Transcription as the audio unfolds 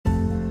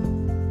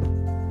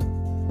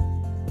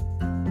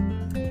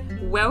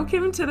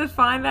Welcome to the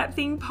Find That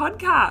Thing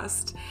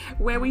podcast,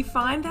 where we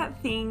find that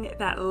thing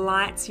that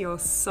lights your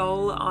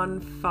soul on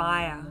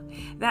fire.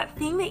 That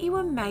thing that you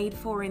were made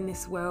for in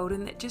this world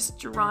and that just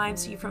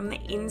drives you from the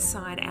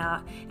inside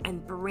out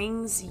and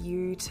brings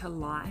you to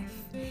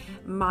life.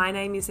 My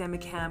name is Emma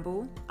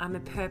Campbell. I'm a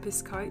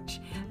purpose coach,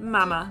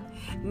 mama,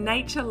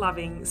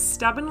 nature-loving,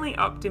 stubbornly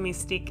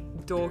optimistic,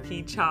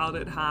 dorky child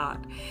at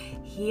heart.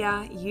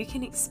 Here you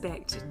can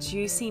expect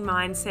juicy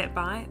mindset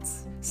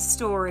bites,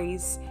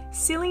 stories,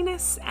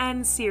 silliness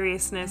and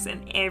seriousness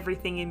and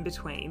everything in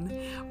between.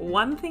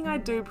 One thing I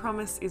do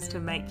promise is to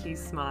make you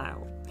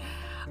smile.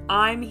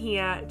 I'm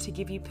here to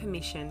give you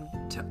permission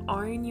to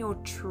own your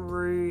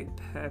true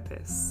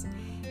purpose,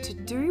 to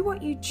do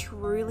what you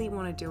truly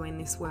want to do in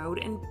this world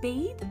and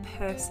be the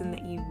person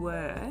that you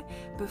were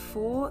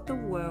before the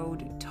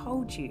world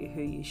told you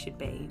who you should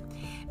be.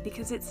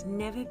 Because it's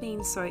never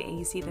been so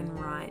easy than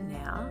right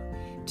now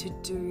to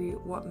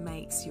do what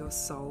makes your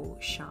soul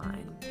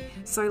shine.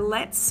 So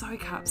let's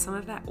soak up some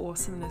of that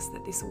awesomeness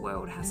that this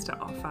world has to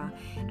offer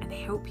and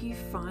help you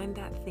find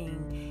that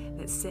thing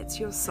that sets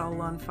your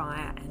soul on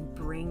fire and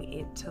bring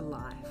it to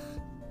life.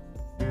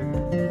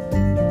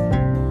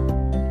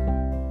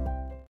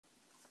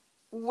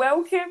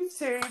 Welcome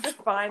to the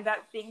Find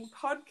That Thing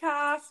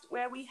podcast,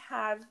 where we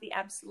have the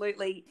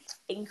absolutely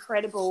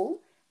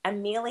incredible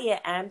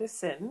Amelia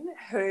Anderson,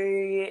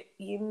 who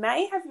you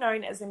may have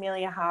known as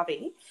Amelia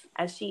Harvey,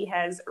 as she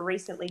has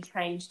recently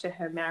changed to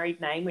her married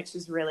name, which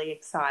is really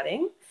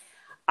exciting.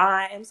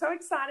 I am so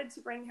excited to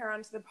bring her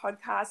onto the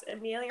podcast.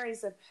 Amelia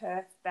is a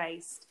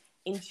Perth-based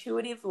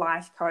intuitive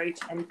life coach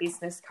and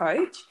business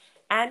coach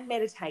and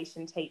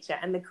meditation teacher,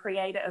 and the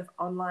creator of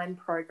online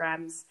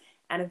programs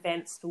and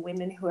events for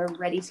women who are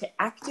ready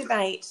to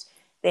activate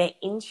their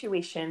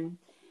intuition,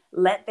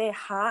 let their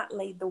heart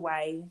lead the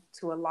way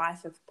to a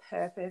life of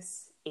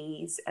purpose,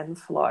 ease, and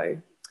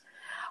flow.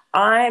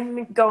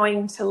 I'm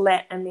going to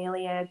let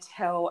Amelia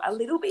tell a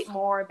little bit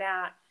more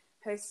about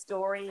her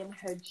story and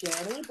her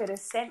journey, but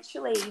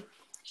essentially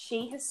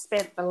she has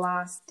spent the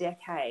last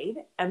decade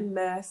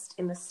immersed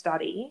in the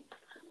study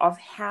of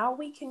how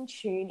we can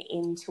tune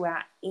into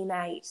our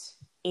innate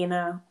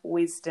inner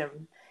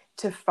wisdom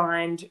to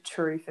find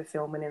true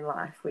fulfillment in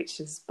life, which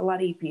is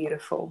bloody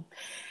beautiful.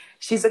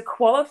 She's a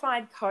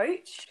qualified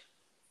coach,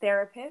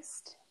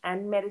 therapist,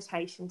 and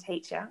meditation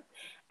teacher,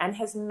 and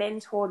has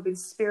mentored with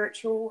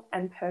spiritual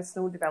and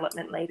personal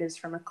development leaders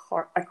from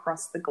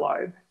across the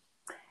globe.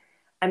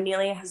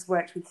 Amelia has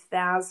worked with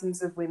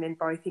thousands of women,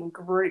 both in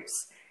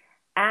groups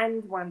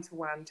and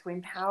one-to-one, to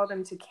empower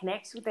them to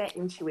connect with their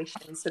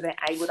intuition so they're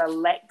able to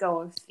let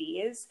go of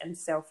fears and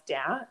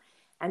self-doubt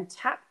and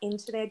tap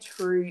into their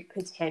true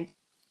potential.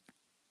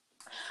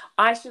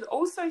 I should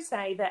also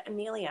say that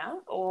Amelia,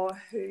 or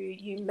who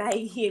you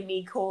may hear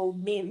me call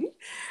Min,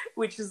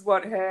 which is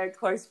what her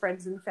close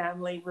friends and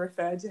family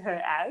refer to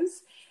her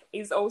as,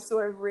 is also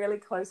a really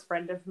close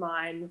friend of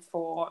mine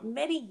for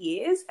many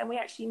years. And we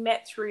actually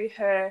met through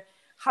her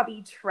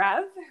hubby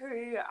Trav,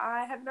 who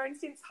I have known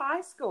since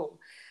high school.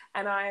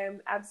 And I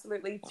am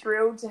absolutely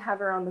thrilled to have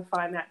her on the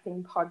Find That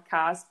Thing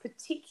podcast,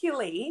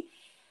 particularly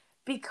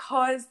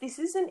because this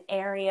is an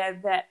area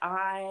that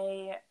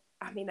I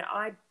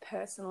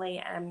personally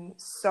am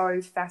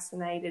so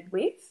fascinated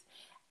with,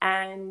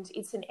 and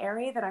it's an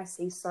area that I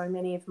see so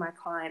many of my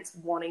clients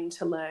wanting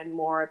to learn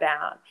more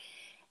about.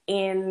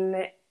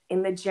 In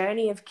the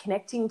journey of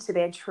connecting to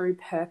their true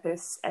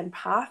purpose and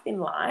path in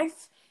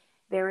life,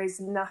 there is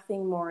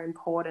nothing more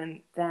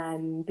important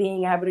than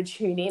being able to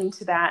tune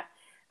into that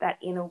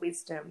inner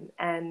wisdom.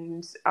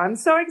 And I'm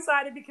so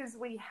excited because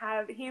we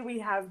have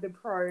the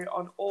pro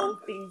on all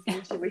things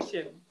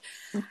intuition,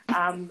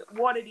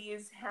 what it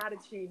is, how to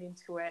tune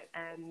into it,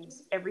 and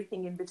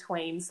everything in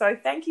between. So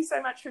thank you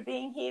so much for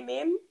being here,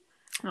 Mim.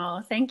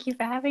 Oh, thank you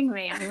for having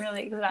me. I'm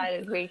really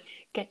excited we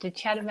get to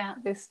chat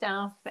about this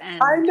stuff.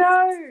 And I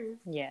know.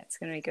 Yeah, it's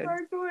going to be good.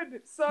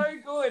 So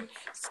good.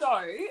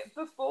 So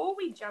before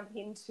we jump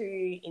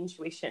into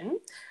intuition,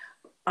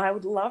 I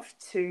would love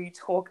to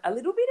talk a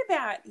little bit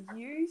about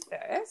you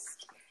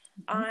first.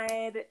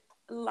 I'd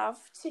love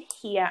to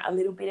hear a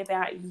little bit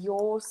about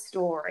your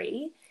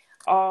story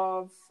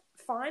of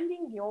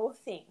finding your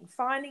thing,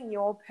 finding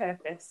your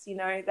purpose,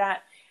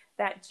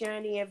 that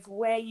journey of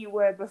where you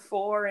were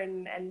before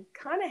and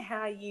kind of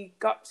how you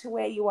got to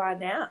where you are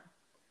now.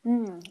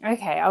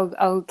 Okay,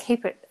 I'll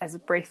keep it as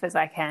brief as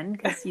I can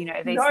because, these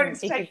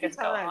things you could just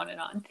go on and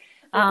on.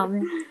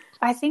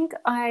 I think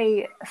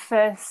I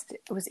first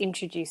was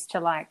introduced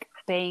to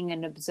being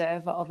an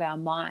observer of our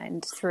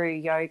mind through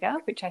yoga,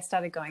 which I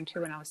started going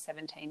to when I was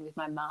 17 with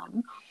my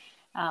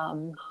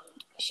mum.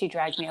 She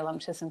dragged me along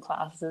to some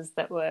classes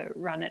that were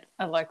run at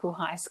a local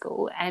high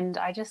school, and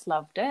I just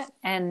loved it.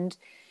 And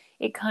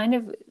it kind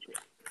of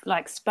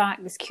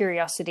sparked this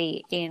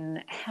curiosity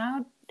in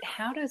how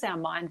does our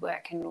mind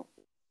work and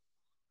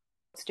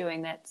what's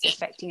doing that's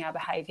affecting our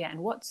behavior and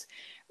what's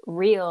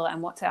real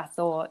and what's our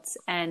thoughts.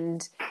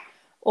 And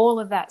all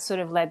of that sort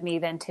of led me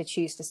then to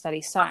choose to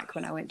study psych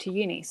when I went to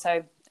uni.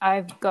 So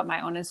I've got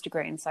my honours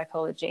degree in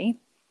psychology.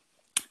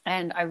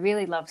 And I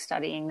really love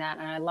studying that,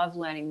 and I love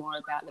learning more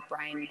about the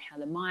brain and how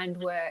the mind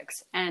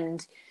works.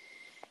 And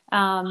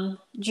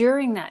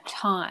during that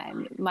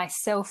time,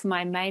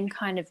 my main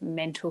kind of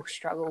mental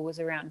struggle was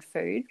around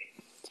food.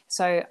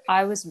 So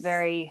I was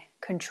very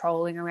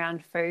controlling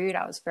around food.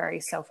 I was very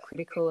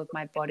self-critical of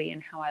my body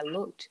and how I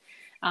looked.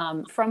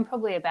 From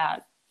probably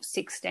about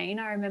 16,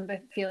 I remember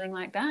feeling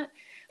like that.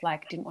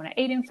 Like, didn't want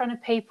to eat in front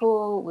of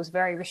people, was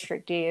very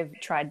restrictive,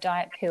 tried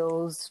diet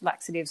pills,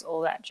 laxatives,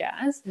 all that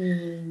jazz.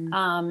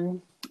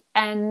 And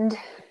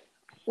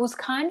was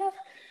kind of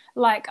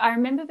like, I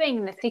remember being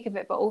in the thick of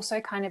it, but also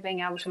kind of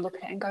being able to look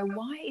at it and go,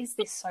 why is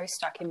this so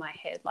stuck in my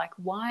head? Like,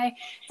 why?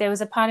 There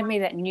was a part of me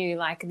that knew,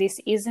 like,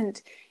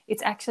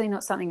 it's actually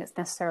not something that's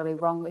necessarily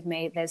wrong with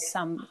me. There's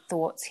some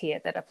thoughts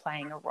here that are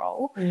playing a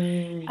role.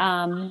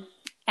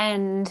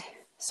 And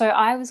so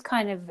I was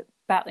kind of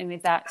battling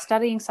with that,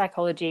 studying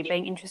psychology,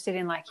 being interested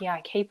in, like,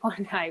 I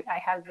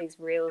have these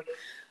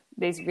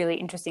really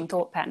interesting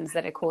thought patterns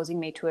that are causing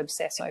me to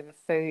obsess over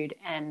food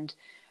and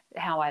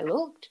how I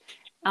looked.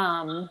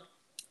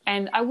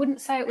 And I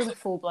wouldn't say it was a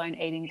full-blown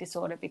eating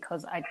disorder,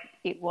 because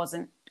it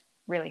wasn't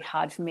really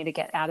hard for me to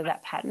get out of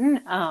that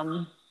pattern.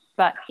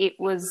 But it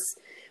was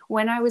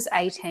when I was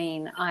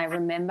 18, I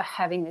remember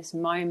having this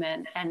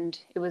moment, and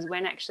it was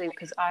when actually,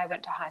 because I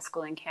went to high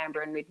school in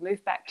Canberra and we'd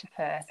moved back to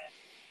Perth,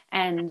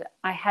 and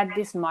I had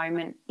this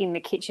moment in the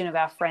kitchen of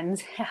our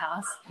friend's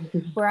house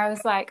where I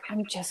was like,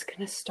 I'm just going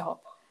to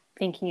stop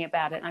thinking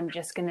about it. I'm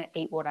just going to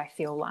eat what I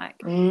feel like.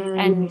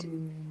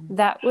 And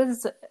that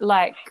was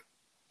like,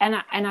 and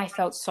I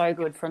felt so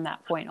good from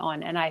that point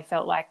on. And I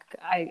felt like,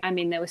 I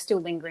mean, there were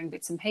still lingering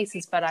bits and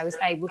pieces, but I was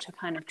able to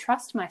kind of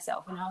trust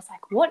myself. And I was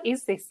like, what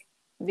is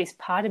this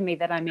part of me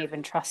that I'm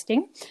even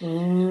trusting?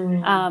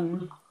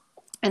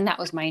 And that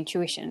was my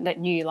intuition that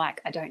knew, like,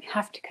 I don't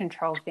have to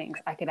control things.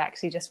 I could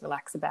actually just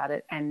relax about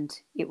it and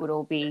it would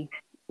all be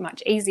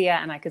much easier,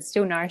 and I could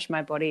still nourish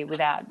my body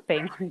without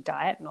being on a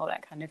diet and all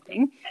that kind of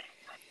thing.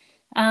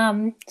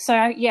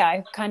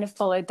 I kind of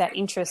followed that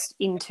interest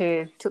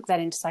took that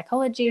into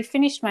psychology,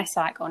 finished my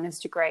psych honours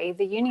degree.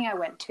 The uni I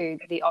went to,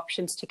 the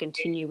options to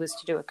continue was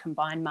to do a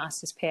combined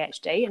master's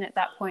PhD. And at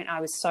that point I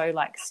was so,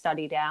 like,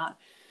 studied out.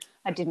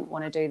 I didn't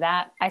want to do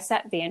that. I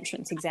sat the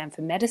entrance exam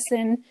for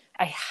medicine.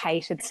 I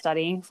hated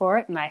studying for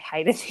it and I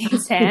hated the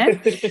exam,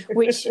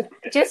 which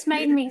just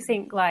made me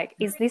think, like,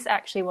 is this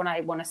actually what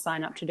I want to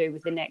sign up to do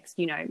with the next,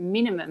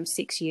 minimum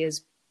 6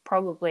 years,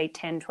 probably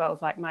 10,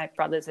 12, like my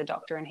brother's a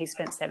doctor and he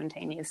spent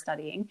 17 years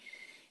studying.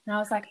 And I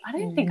was like, I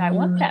don't think I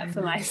want that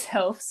for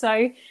myself.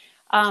 So,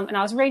 and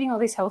I was reading all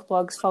these health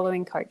blogs,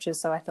 following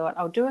coaches. So I thought,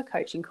 I'll do a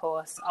coaching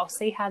course. I'll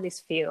see how this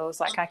feels.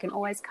 Like, I can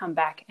always come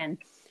back and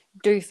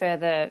do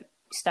further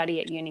study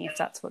at uni if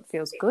that's what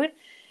feels good.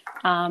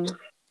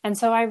 And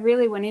so I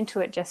really went into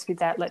it just with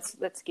that,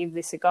 let's give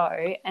this a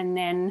go. And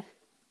then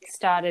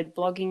started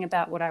blogging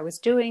about what I was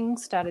doing,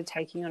 started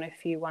taking on a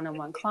few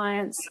one-on-one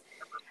clients.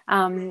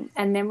 And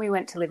then we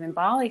went to live in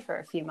Bali for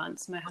a few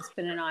months, my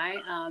husband and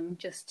I,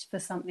 just for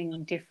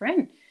something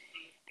different.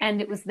 And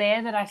it was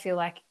there that I feel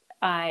like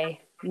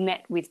I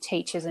met with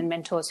teachers and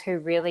mentors who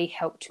really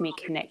helped me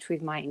connect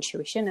with my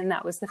intuition. And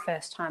that was the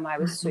first time I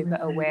was super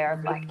aware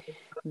of, like,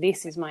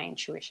 this is my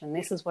intuition.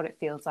 This is what it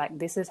feels like.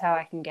 This is how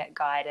I can get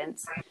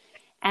guidance.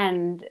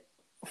 And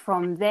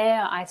from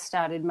there, I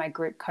started my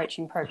group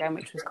coaching program,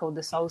 which was called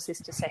the Soul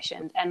Sister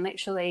Session, and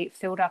literally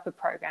filled up a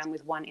program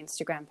with one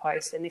Instagram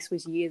post. And this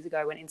was years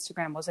ago when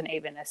Instagram wasn't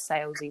even a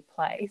salesy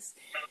place.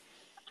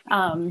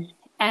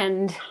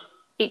 And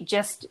it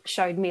just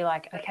showed me,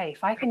 like, okay,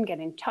 if I can get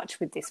in touch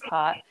with this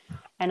part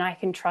and I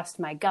can trust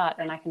my gut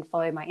and I can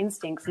follow my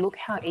instincts, look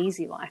how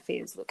easy life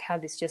is. Look how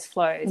this just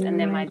flows. And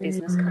then my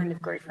business kind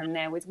of grew from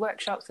there with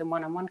workshops and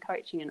one-on-one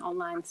coaching and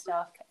online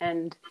stuff.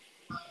 And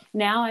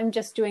now I'm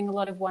just doing a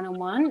lot of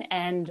one-on-one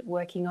and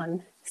working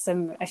on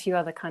a few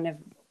other kind of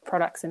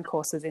products and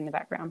courses in the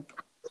background.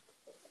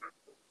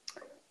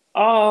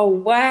 Oh,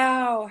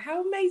 wow.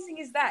 How amazing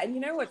is that? And you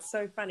know what's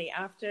so funny?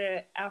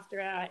 After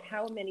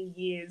how many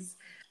years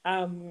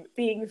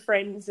being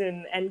friends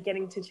and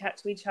getting to chat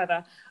to each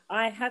other,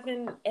 I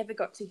haven't ever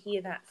got to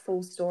hear that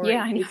full story.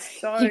 Yeah, I know.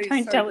 It's so, you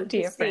don't so tell it to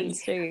your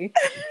friends, do you?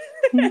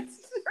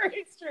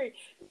 It's true.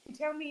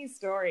 Tell me your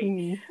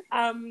story.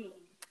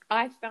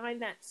 I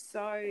find that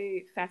so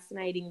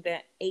fascinating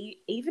that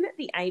even at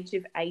the age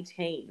of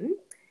 18,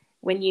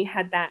 when you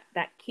had that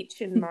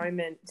kitchen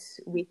moment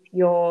with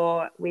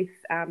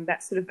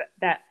that sort of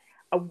that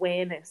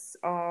awareness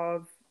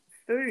of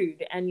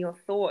food and your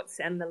thoughts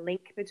and the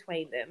link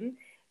between them,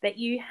 that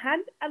you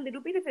had a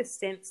little bit of a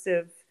sense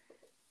of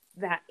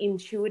that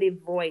intuitive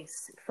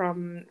voice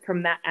from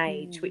that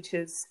age, which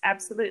is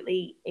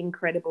absolutely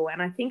incredible.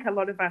 And I think a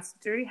lot of us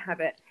do have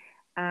it,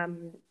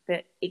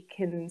 that it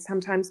can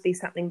sometimes be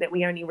something that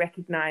we only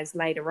recognize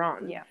later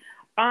on. Yeah.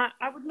 I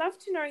would love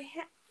to know,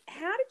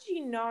 how did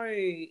you know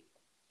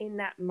in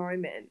that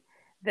moment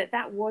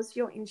that was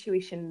your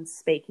intuition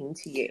speaking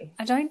to you?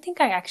 I don't think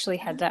I actually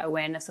had that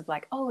awareness of,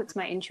 like, oh, it's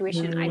my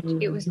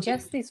intuition. It was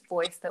just this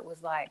voice that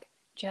was like,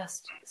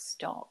 just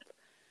stop.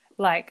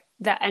 like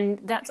that. And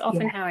that's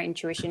often how our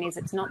intuition is.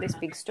 It's not this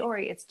big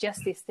story, it's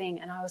just this thing.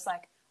 And I was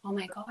like, oh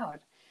my God,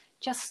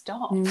 just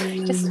stop.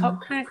 Just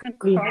stop trying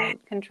to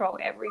control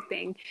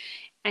everything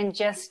and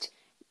just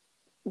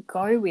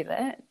go with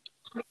it.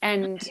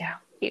 And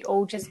it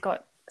all just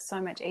got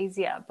so much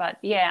easier. But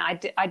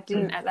I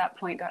didn't at that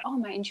point go, oh,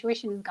 my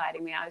intuition is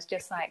guiding me. I was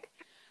just like,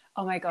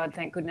 oh my God,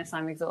 thank goodness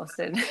I'm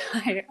exhausted.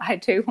 I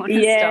do want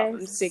to stop.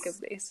 I'm sick of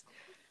this.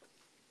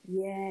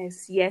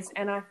 Yes.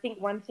 And I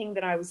think one thing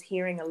that I was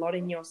hearing a lot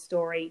in your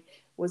story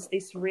was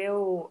this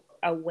real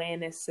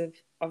awareness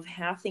of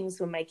how things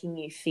were making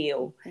you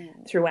feel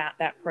throughout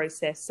that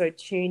process. So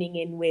tuning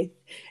in with,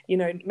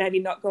 maybe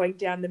not going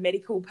down the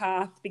medical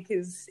path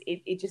because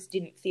it just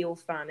didn't feel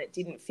fun. It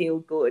didn't feel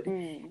good.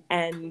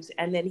 And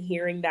then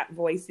hearing that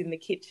voice in the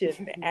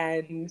kitchen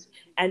and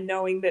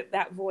knowing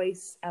that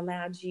voice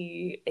allowed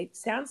you, it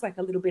sounds like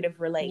a little bit of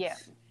relief. Yeah,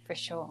 for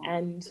sure.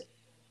 And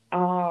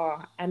oh,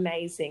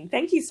 amazing.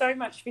 Thank you so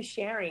much for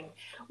sharing.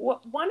 One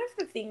of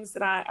the things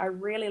that I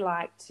really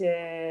like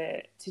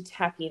to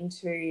tap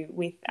into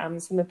with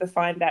some of the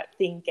Find That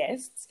Thing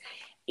guests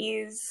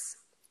is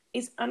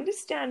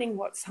understanding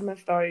what some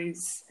of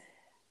those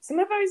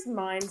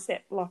mindset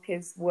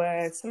blockers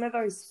were, some of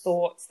those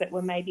thoughts that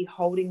were maybe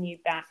holding you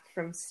back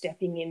from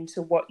stepping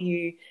into what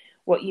you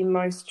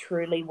most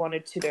truly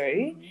wanted to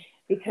do.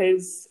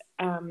 Because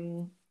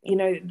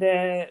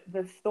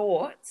the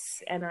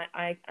thoughts, and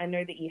I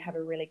know that you have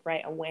a really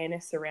great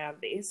awareness around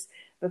this,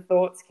 the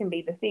thoughts can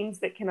be the things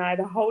that can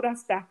either hold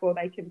us back or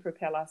they can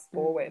propel us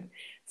forward.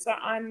 So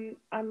I'm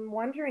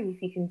wondering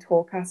if you can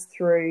talk us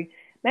through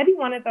maybe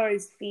one of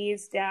those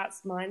fears,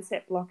 doubts,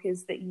 mindset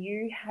blockers that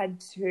you had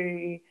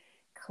to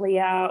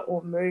clear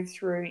or move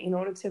through in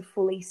order to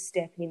fully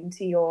step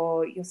into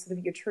your sort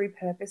of your true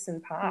purpose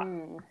and path.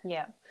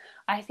 Yeah.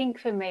 I think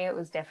for me it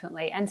was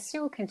definitely, and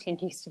still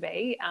continues to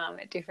be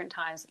at different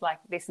times, like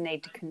this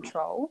need to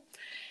control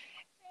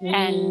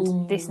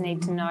and this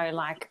need to know,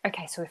 like,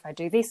 okay, so if I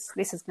do this,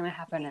 this is going to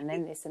happen, and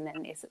then this,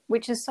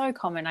 which is so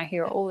common. I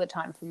hear it all the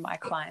time from my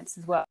clients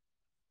as well.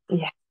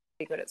 Yeah.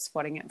 Good at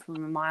spotting it from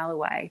a mile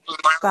away,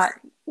 but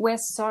we're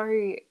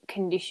so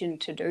conditioned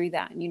to do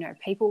that.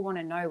 People want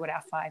to know what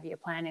our 5-year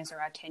plan is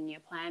or our 10-year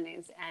plan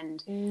is,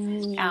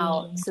 and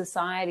our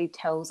society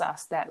tells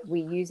us that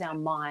we use our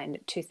mind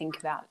to think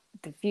about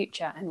the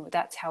future, and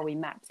that's how we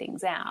map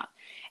things out.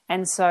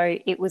 And so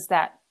it was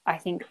that, I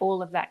think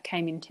all of that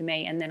came into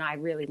me, and then I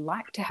really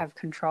like to have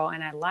control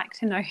and I like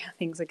to know how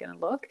things are going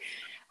to look.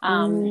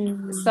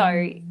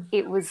 So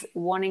it was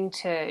wanting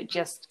to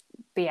just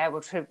be able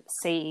to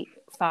see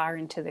far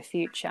into the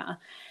future.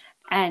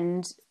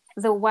 And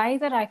the way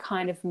that I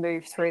kind of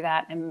move through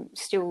that and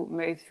still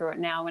move through it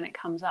now when it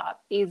comes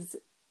up is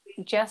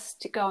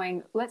just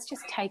going, let's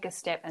just take a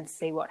step and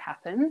see what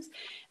happens.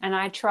 And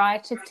I try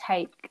to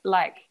take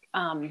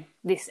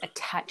this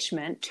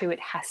attachment to, it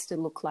has to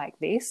look like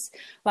this.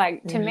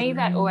 Like, to me,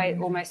 that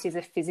almost is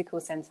a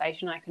physical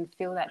sensation. I can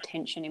feel that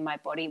tension in my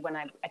body when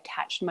I've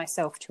attached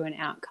myself to an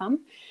outcome.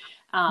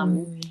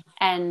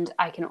 And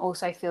I can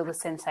also feel the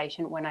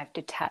sensation when I've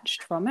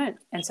detached from it.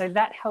 And so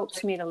that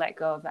helps me to let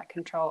go of that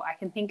control. I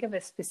can think of a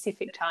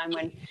specific time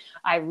when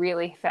I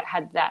really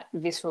had that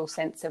visceral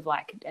sense of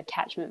like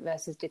attachment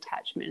versus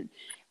detachment,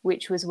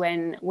 which was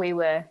when we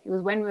were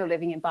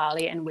living in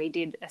Bali, and we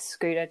did a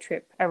scooter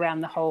trip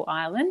around the whole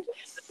island.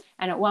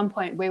 And at one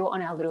point we were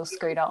on our little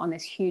scooter on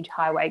this huge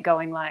highway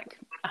going like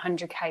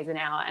 100 k's an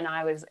hour, and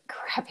I was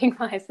crapping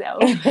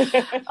myself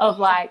of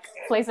like,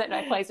 please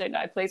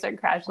don't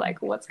crash,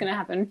 like what's going to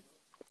happen.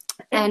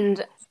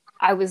 And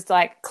I was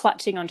like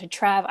clutching onto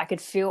Trav. I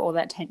could feel all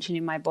that tension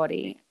in my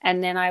body.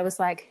 And then I was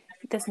like,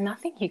 there's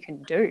nothing you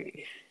can do.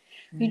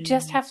 You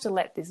just have to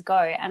let this go.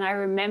 And I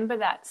remember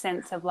that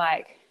sense of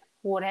like,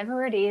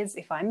 whatever it is,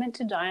 if I'm meant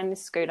to die on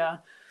this scooter,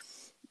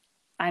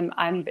 I'm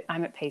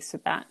at peace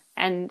with that.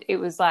 And it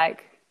was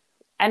like,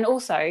 and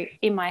also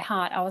in my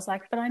heart, I was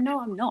like, but I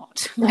know I'm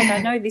not. Like,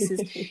 I know this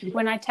is,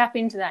 when I tap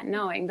into that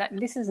knowing that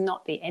this is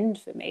not the end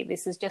for me,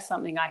 this is just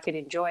something I could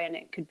enjoy, and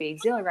it could be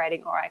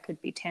exhilarating, or I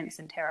could be tense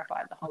and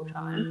terrified the whole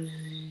time.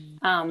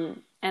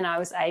 And I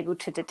was able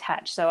to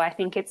detach. So I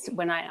think it's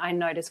when I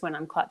notice when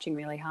I'm clutching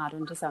really hard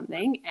onto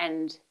something,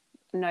 and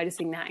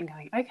noticing that and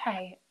going,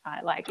 okay,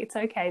 like, it's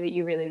okay that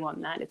you really want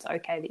that. It's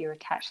okay that you're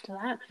attached to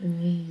that.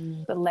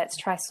 But let's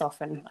try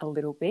soften a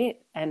little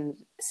bit and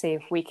see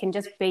if we can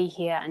just be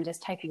here and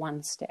just take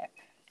one step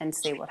and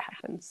see what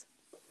happens.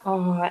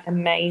 Oh,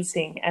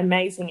 amazing. And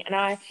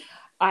I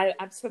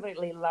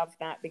absolutely love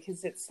that,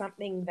 because it's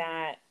something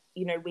that,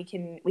 we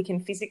can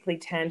physically,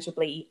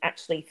 tangibly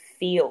actually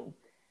feel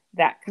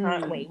that,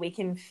 can't we? We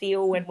can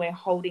feel when we're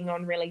holding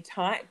on really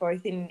tight,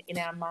 both in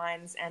our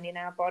minds and in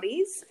our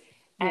bodies.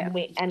 And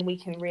we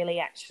can really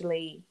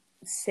actually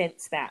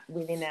sense that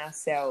within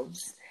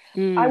ourselves.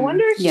 I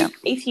wonder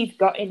if you've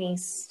got any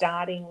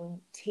starting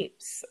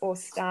tips or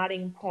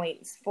starting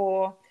points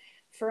for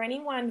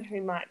anyone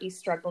who might be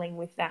struggling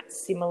with that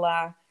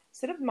similar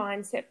sort of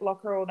mindset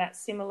blocker or that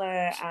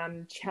similar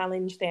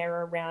challenge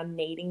there around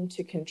needing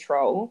to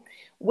control,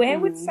 where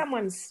would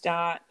someone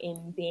start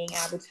in being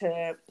able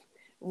to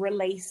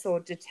release or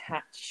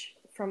detach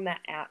from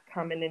that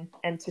outcome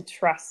and to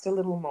trust a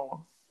little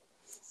more?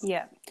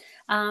 Yeah.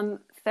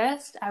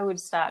 First, I would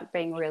start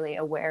being really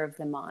aware of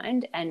the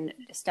mind and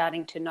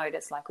starting to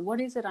notice, like, what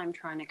is it I'm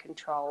trying to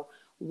control?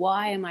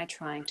 Why am I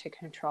trying to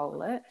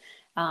control it?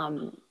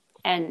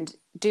 And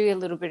do a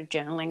little bit of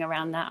journaling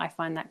around that. I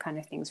find that kind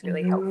of thing's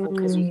really helpful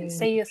because you can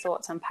see your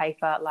thoughts on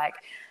paper. Like,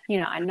 you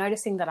know, I'm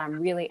noticing that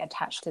I'm really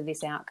attached to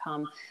this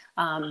outcome.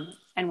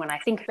 And when I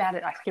think about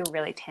it, I feel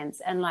really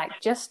tense. And like,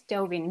 just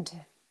delve into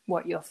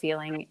what you're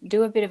feeling.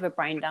 Do a bit of a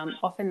brain dump.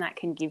 Often that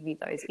can give you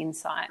those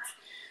insights.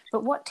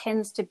 But what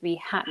tends to be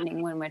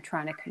happening when we're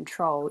trying to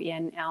control,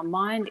 and our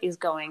mind is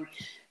going,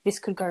 this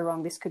could go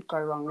wrong, this could go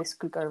wrong, this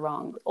could go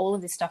wrong, all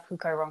of this stuff could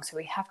go wrong, so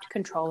we have to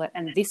control it,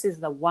 and this is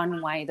the one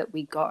way that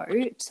we go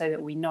so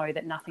that we know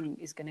that nothing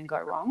is going to go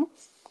wrong.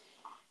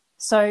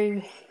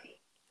 So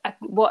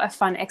what a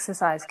fun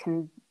exercise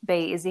can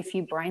be is if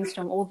you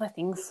brainstorm all the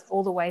things,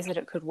 all the ways that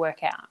it could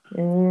work out,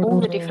 all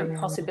the different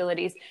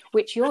possibilities,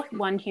 which your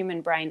one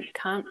human brain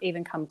can't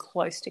even come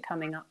close to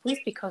coming up with,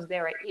 because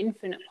there are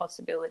infinite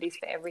possibilities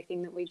for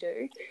everything that we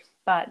do.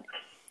 But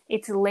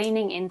it's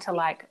leaning into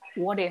like,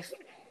 what if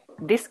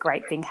this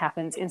great thing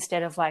happens,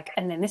 instead of like,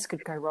 and then this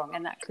could go wrong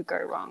and that could go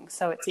wrong.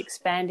 So it's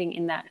expanding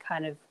in that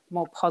kind of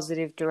more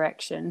positive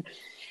direction.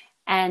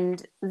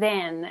 And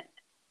then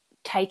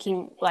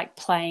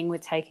playing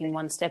with taking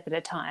one step at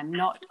a time,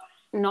 not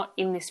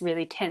in this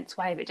really tense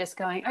way, but just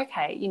going,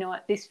 okay, you know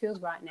what, this feels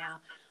right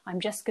now. I'm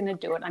just going to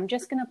do it. I'm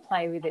just going to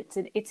play with it.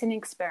 It's an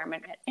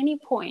experiment. At any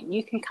point,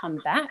 you can come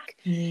back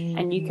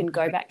and you can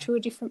go back to a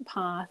different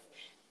path.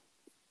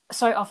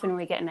 So often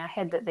we get in our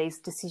head that these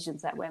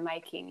decisions that we're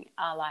making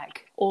are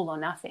like all or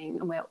nothing,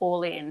 and we're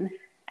all in.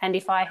 And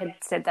if I had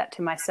said that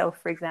to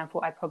myself, for example,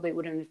 I probably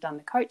wouldn't have done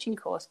the coaching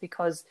course,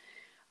 because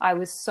I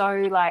was so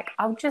like,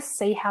 I'll just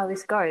see how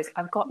this goes.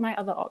 I've got my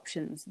other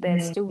options.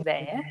 They're still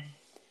there.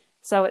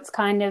 So it's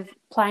kind of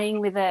playing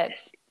with it,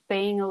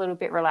 being a little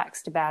bit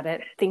relaxed about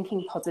it,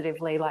 thinking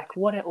positively, like,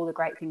 what are all the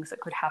great things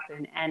that could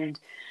happen? And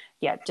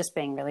yeah, just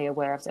being really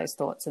aware of those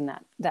thoughts and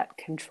that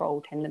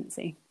control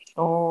tendency.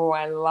 Oh,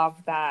 I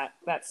love that.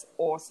 That's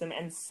awesome.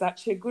 And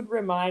such a good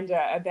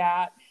reminder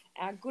about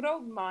our good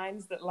old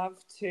minds that love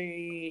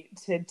to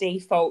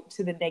default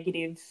to the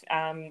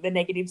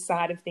negative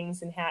side of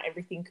things and how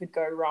everything could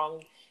go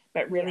wrong,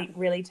 but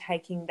really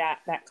taking that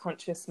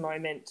conscious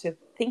moment to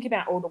think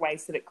about all the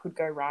ways that it could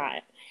go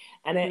right.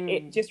 And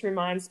it just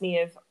reminds me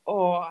of,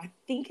 I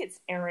think it's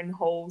Erin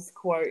Hall's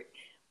quote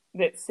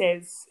that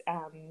says,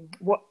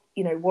 what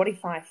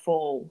if I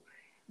fall?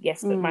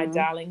 Yes, but my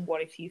darling,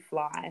 what if you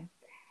fly?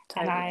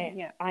 Totally,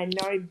 and I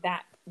know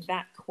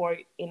that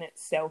quote in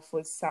itself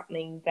was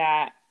something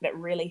that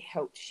really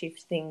helped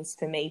shift things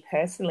for me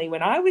personally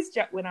when I was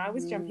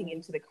jumping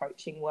into the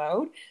coaching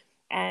world.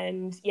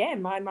 And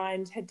my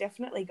mind had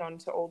definitely gone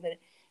to all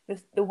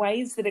the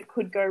ways that it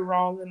could go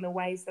wrong and the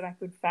ways that I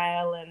could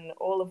fail and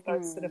all of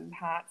those sort of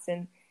parts,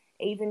 and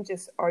even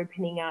just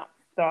opening up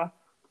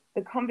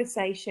the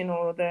conversation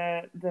or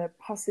the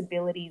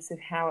possibilities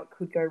of how it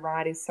could go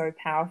right is so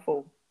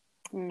powerful.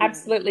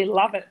 Absolutely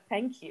love it.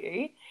 Thank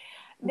you.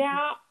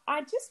 Now,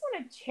 I just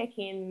want to check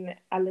in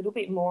a little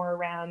bit more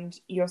around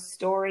your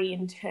story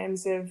in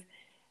terms of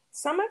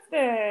some of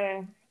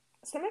the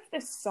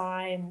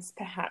signs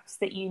perhaps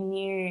that you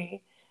knew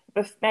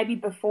maybe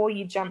before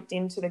you jumped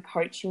into the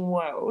coaching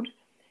world.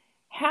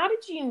 How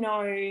did you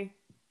know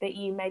that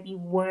you maybe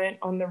weren't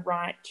on the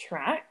right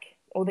track,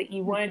 or that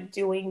you weren't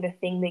doing the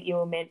thing that you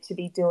were meant to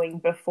be doing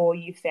before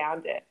you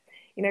found it?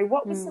 You know,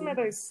 what were some of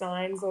those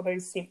signs or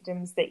those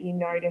symptoms that you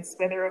noticed,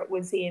 whether it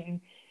was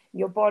in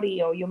your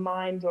body or your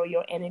mind or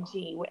your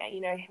energy? You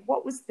know,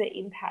 what was the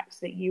impact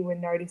that you were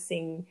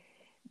noticing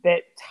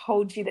that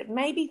told you that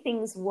maybe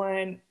things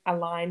weren't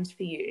aligned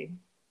for you?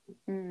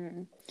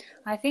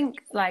 I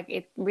think like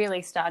it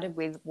really started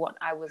with what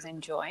I was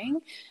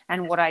enjoying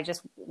and what I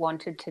just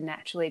wanted to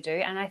naturally do.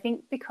 And I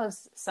think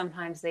because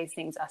sometimes these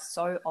things are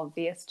so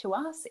obvious to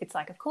us, it's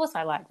like, of course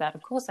I like that,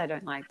 of course I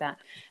don't like that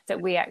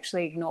we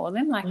actually ignore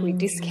them. Like we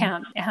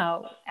discount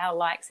our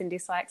likes and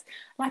dislikes.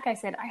 Like I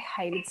said, I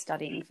hated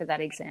studying for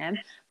that exam.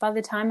 By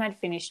the time I'd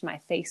finished my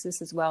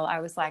thesis as well, I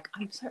was like,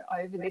 I'm so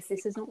over this.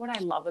 This isn't what I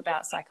love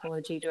about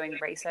psychology, doing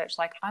research.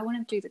 Like I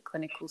want to do the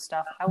clinical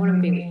stuff. I want to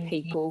be with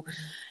people.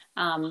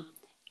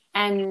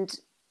 And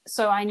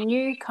so I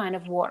knew kind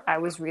of what I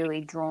was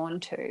really drawn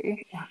to,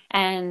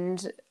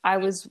 and I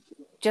was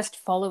just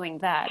following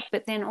that.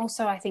 But then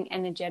also I think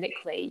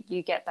energetically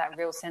you get that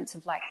real sense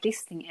of like,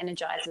 this thing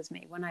energizes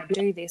me. When I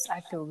do this,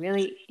 I feel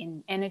really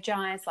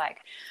energized, like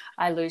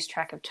I lose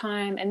track of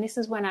time. And this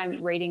is when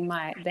I'm reading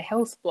the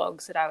health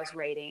blogs that I was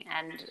reading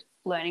and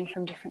learning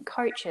from different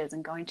coaches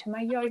and going to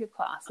my yoga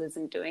classes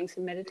and doing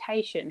some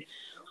meditation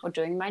or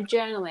doing my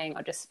journaling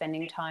or just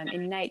spending time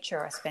in nature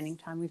or spending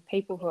time with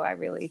people who I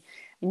really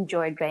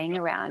enjoyed being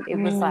around. It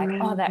was like,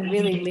 that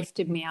really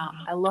lifted me up.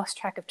 I lost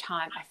track of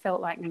time. I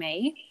felt like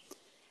me.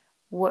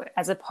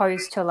 as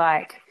opposed to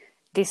like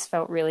this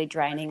felt really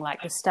draining.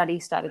 Like the study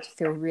started to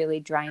feel really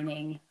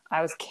draining.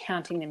 I was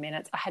counting the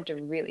minutes. I had to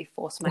really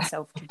force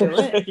myself to do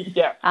it.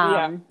 Yeah.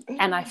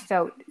 And I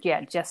felt,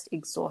 just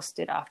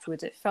exhausted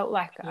afterwards. It felt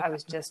like I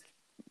was just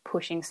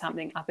pushing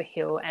something up a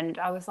hill. And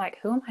I was like,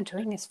 who am I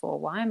doing this for?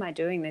 Why am I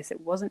doing this?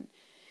 It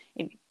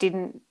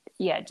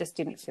just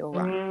didn't feel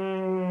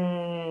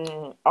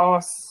right. Oh,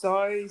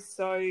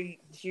 so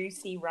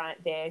juicy right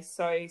there.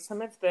 So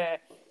some of the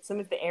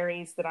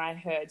areas that I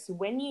heard. So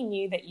when you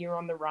knew that you're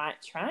on the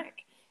right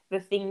track, the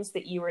things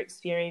that you were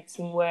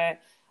experiencing were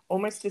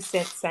almost a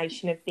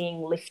sensation of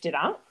being lifted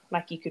up,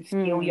 like you could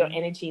feel your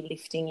energy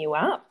lifting you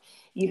up.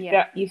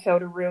 You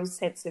felt a real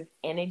sense of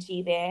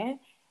energy there.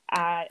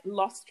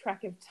 Lost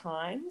track of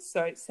time,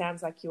 so it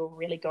sounds like you're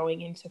really going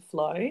into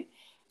flow,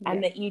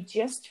 and that you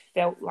just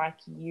felt like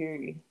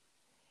you.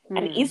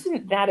 And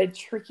isn't that a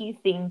tricky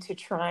thing to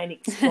try and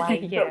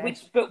explain?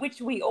 but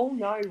which we all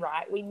know,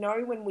 right? We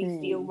know when we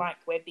feel like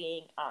we're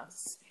being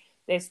us.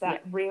 There's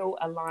that real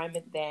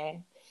alignment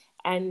there.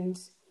 And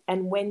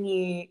when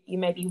you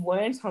maybe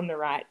weren't on the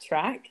right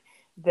track,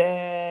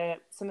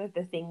 some of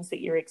the things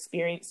that you're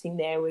experiencing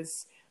there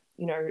was,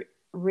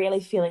 really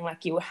feeling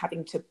like you were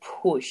having to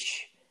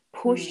push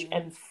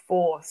and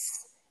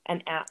force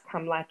an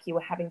outcome, like you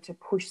were having to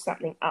push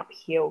something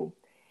uphill.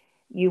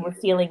 You were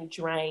feeling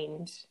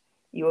drained.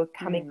 You were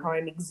coming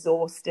home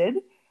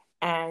exhausted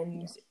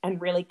and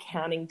really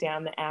counting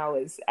down the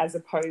hours as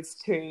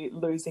opposed to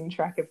losing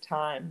track of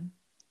time.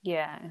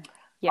 Yeah,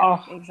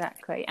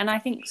 exactly. And I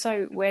think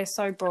we're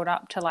so brought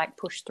up to like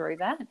push through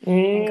that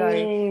and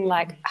go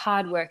like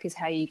hard work is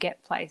how you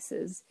get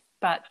places.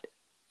 But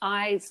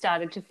I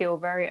started to feel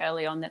very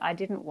early on that I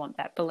didn't want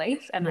that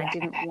belief, and I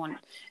didn't want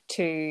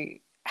to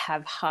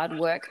have hard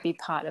work be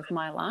part of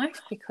my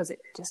life because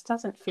it just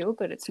doesn't feel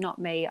good. It's not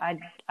me. I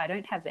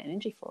don't have the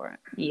energy for it.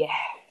 Yeah.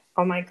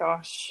 Oh my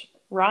gosh.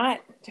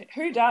 Right.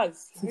 Who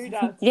does?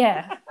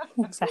 Yeah,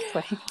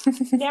 exactly.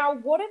 Now,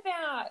 what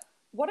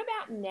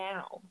about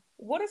now?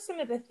 What are some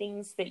of the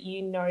things that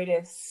you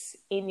notice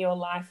in your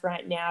life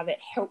right now that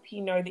help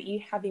you know that you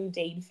have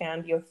indeed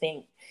found your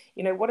thing?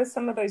 What are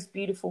some of those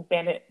beautiful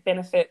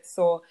benefits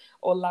or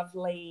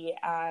lovely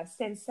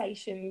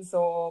sensations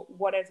or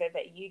whatever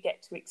that you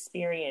get to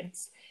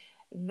experience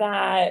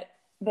that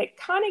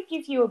kind of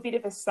give you a bit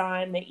of a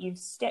sign that you've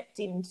stepped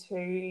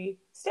into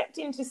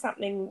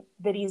something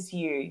that is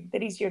you,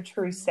 that is your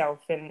true self,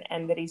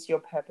 and that is your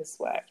purpose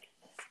work?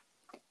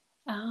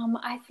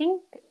 I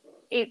think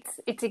it's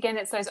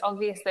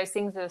those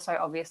things that are so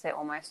obvious they're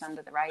almost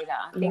under the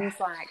radar. Things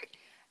like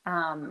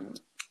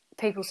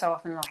people so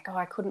often are like, oh,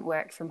 I couldn't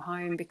work from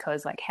home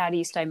because like, how do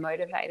you stay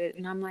motivated?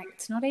 And I'm like,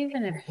 it's not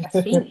even a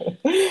thing.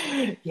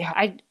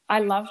 I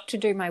love to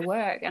do my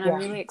work, and I'm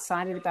really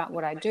excited about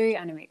what I do,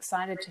 and I'm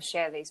excited to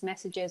share these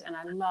messages, and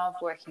I love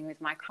working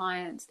with my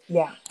clients.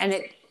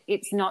 And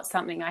it's not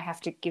something I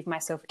have to give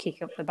myself a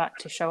kick up the butt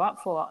to show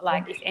up for.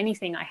 Like, if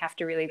anything, I have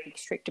to really be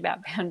strict about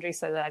boundaries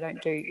so that I don't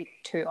do it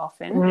too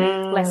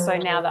often. Less so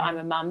now that I'm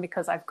a mum,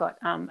 because I've got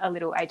a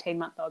little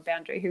 18-month-old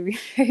boundary who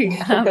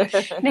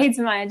needs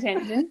my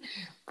attention.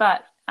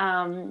 But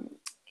I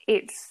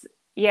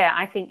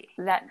think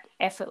that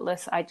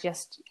effortless, I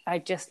just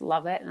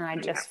love it, and I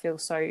just feel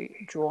so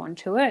drawn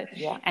to it.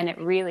 And it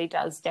really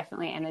does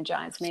definitely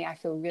energize me. I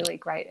feel really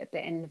great at the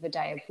end of a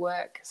day of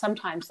work,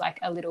 sometimes like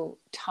a little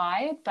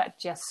tired, but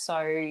just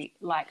so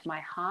like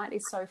my heart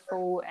is so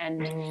full,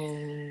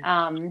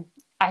 and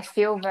I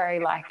feel very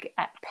like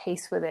at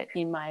peace with it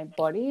in my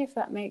body, if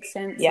that makes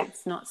sense.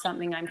 It's not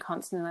something I'm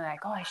constantly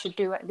like, oh, I should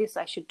do this,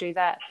 I should do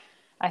that.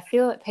 I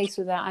feel at peace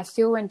with that. I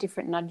feel when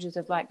different nudges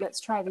of like,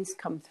 let's try this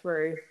come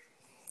through.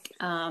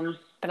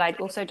 But I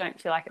also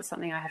don't feel like it's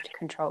something I have to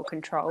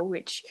control,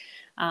 which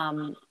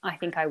I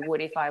think I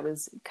would if I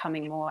was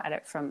coming more at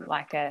it from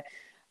like I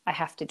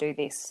have to do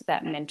this,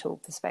 that mental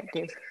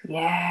perspective.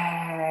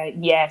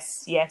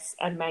 Yes,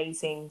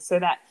 amazing. So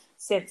that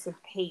sense of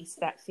peace,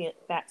 that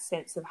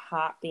sense of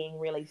heart being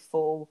really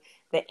full,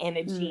 the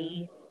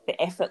energy, the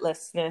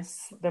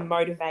effortlessness, the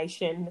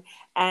motivation,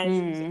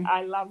 and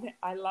I love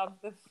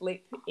the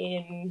flip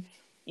in,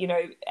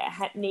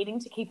 needing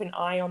to keep an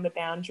eye on the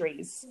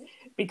boundaries,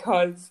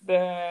 because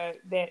there's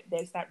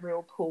that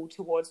real pull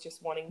towards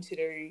just wanting to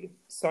do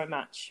so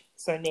much,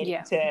 so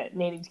needing to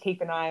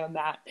keep an eye on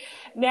that.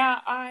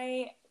 Now,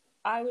 I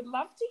would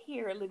love to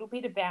hear a little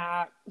bit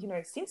about,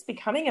 since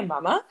becoming a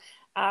mama,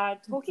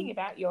 talking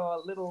about your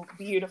little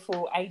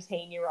beautiful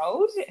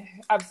 18-year-old.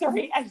 I'm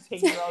sorry,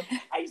 18-year-old.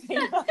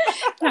 18 months.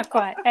 Not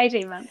quite,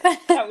 18 months.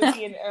 That would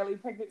be an early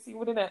pregnancy,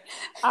 wouldn't it?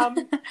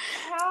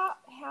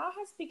 How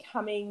has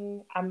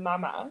becoming a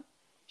mama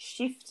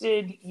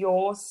shifted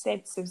your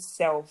sense of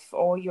self,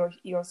 or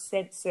your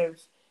sense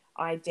of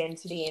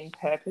identity and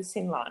purpose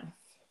in life?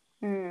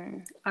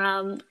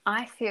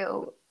 I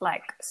feel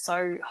like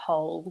so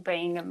whole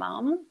being a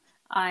mum.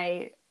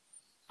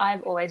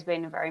 I've always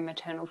been a very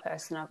maternal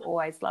person. I've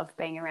always loved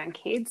being around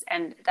kids,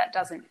 and that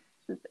doesn't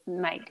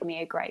make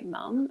me a great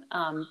mum,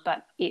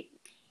 but it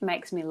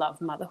makes me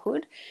love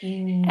motherhood.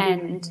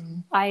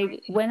 And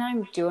when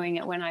I'm doing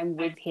it, when I'm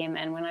with him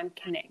and when I'm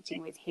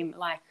connecting with him,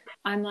 like,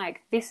 I'm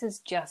like, this is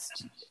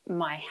just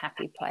my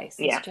happy place.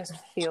 This just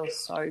feels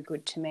so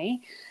good to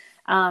me.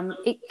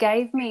 It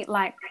gave me,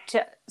 like,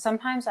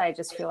 sometimes I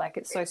just feel like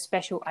it's so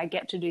special. I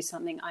get to do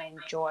something I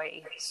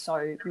enjoy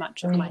so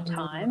much of my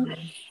time.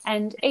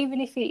 And even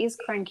if it is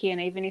cranky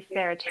and even if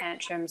there are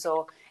tantrums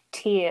or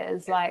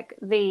tears, like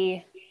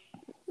the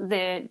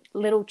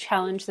little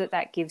challenge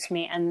that gives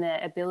me and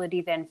the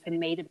ability then for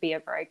me to be a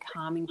very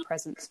calming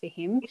presence for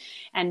him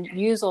and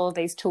use all of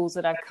these tools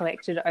that I've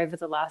collected over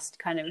the last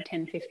kind of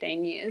 10,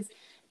 15 years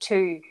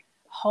to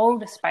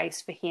hold a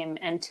space for him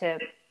and to,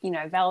 you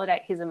know,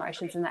 validate his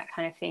emotions and that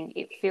kind of thing.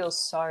 It feels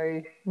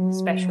so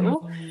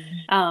special.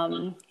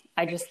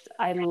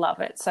 I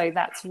love it. So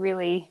that's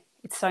really,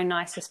 it's so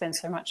nice to spend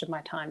so much of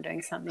my time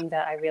doing something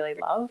that I really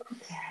love.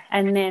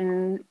 And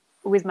then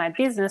with my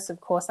business, of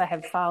course, I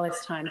have far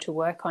less time to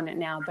work on it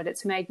now, but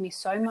it's made me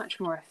so much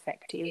more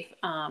effective.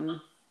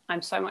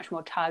 I'm so much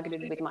more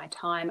targeted with my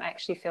time. I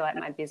actually feel like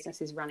my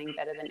business is running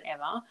better than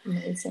ever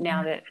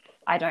now that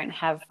I don't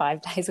have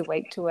 5 days a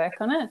week to work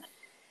on it.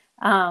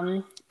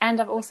 And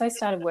I've also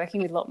started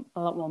working with a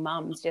lot more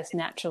mums just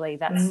naturally.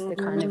 That's the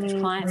kind of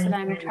clients that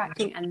I'm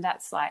attracting. And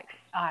that's like,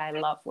 I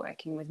love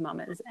working with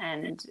mamas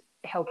and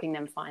helping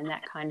them find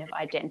that kind of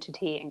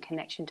identity and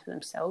connection to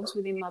themselves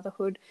within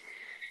motherhood.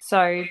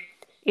 So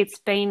it's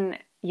been,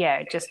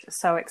 just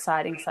so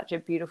exciting, such a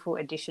beautiful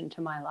addition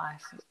to my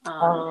life.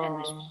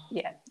 And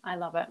I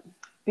love it.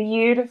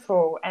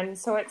 Beautiful. And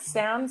so it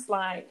sounds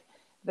like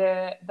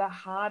the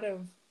heart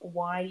of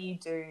why you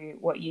do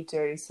what you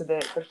do, so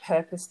the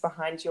purpose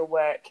behind your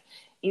work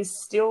is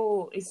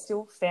still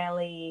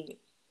fairly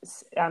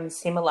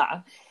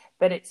similar,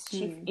 but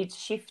it's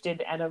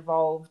shifted and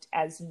evolved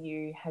as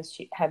you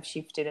have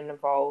shifted and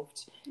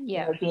evolved. You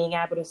know, being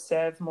able to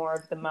serve more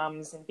of the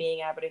mums and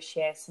being able to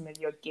share some of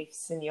your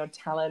gifts and your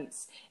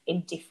talents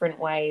in different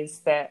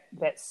ways that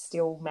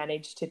still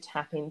manage to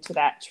tap into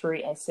that true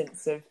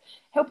essence of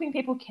helping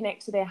people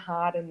connect to their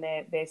heart and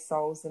their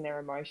souls and their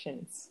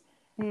emotions.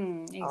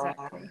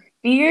 Exactly.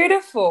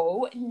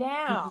 Beautiful.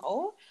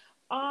 Now,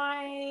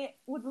 I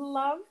would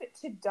love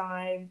to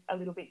dive a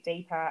little bit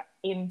deeper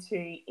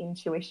into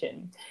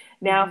intuition.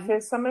 Now,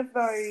 for some of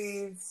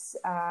those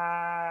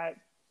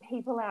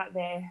people out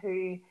there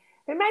who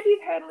maybe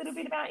have heard a little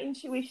bit about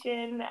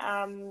intuition,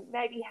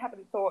 maybe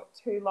haven't thought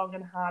too long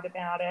and hard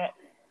about it.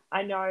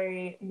 I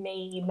know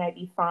me,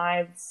 maybe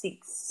 5,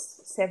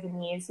 6,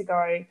 7 years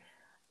ago,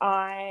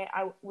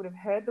 I would have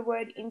heard the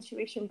word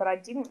intuition, but I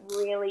didn't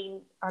really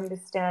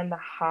understand the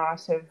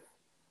heart of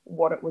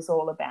what it was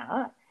all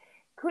about.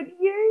 Could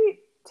you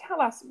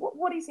tell us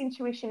what is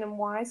intuition and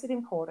why is it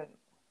important?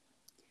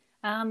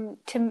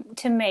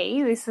 To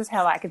me, this is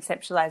how I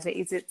conceptualize it,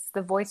 is it's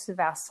the voice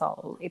of our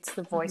soul. It's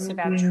the voice of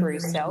our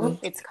true self.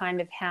 It's kind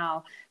of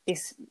how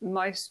this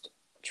most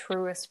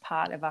truest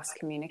part of us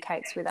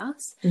communicates with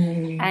us.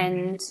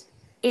 And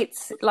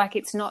it's like,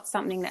 it's not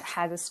something that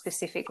has a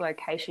specific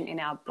location in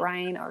our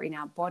brain or in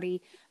our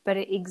body, but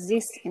it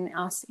exists in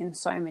us in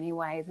so many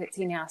ways. It's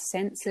in our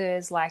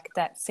senses, like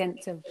that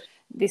sense of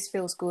this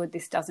feels good,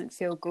 this doesn't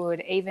feel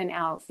good. Even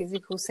our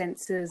physical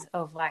senses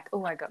of like,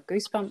 oh, I got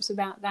goosebumps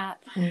about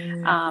that.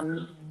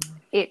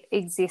 It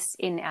exists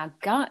in our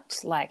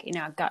gut, like in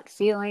our gut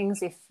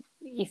feelings.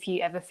 If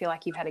you ever feel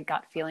like you've had a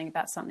gut feeling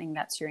about something,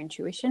 that's your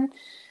intuition.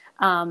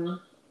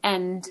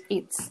 And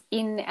it's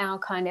in our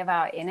kind of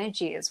our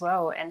energy as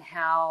well, and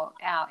how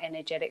our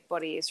energetic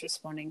body is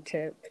responding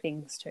to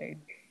things too.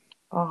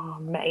 Oh,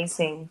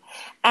 amazing.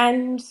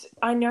 And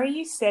I know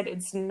you said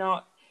it's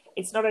not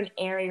an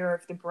area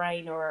of the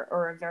brain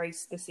or a very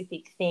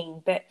specific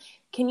thing, but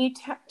can you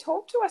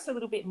talk to us a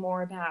little bit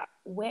more about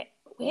where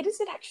does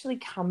it actually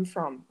come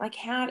from? Like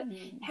how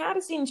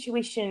does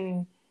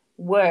intuition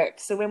work?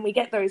 So when we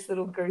get those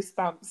little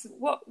goosebumps,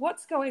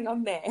 what's going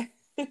on there?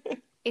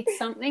 It's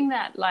something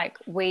that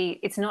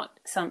it's not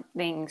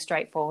something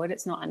straightforward.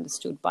 It's not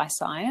understood by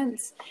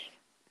science.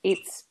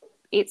 It's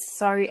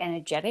so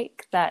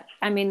energetic that,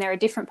 I mean, there are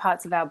different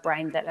parts of our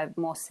brain that are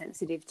more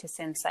sensitive to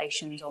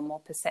sensations or more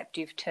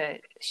perceptive to,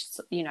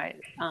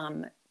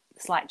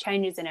 slight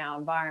changes in our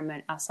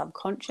environment, our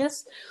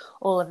subconscious,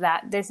 all of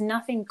that. There's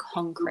nothing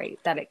concrete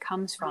that it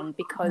comes from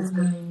because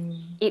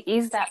it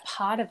is that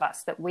part of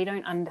us that we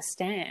don't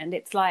understand.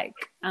 It's like,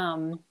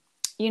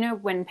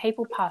 when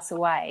people pass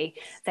away,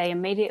 they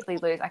immediately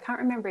lose, I can't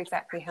remember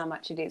exactly how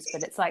much it is,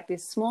 but it's like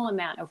this small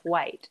amount of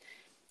weight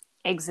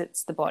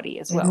exits the body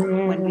as well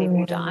when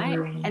people die.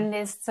 And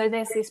there's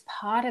this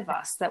part of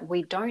us that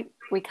we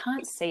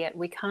can't see it,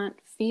 we can't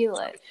feel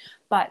it,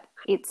 but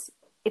it's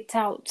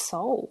our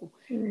soul.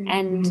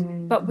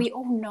 But we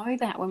all know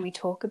that when we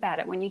talk about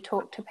it. When you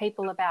talk to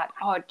people about,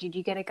 oh, did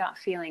you get a gut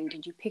feeling?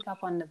 Did you pick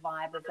up on the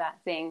vibe of that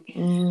thing?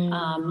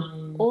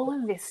 All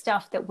of this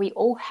stuff that we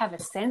all have a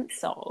sense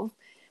of,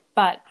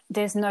 but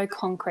there's no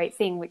concrete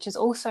thing, which is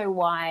also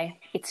why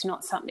it's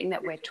not something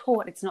that we're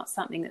taught. It's not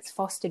something that's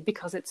fostered,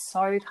 because it's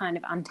so kind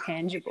of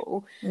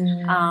untangible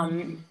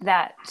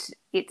that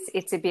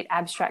it's a bit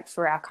abstract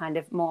for our kind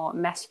of more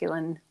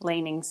masculine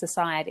leaning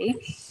society.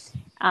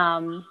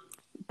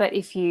 But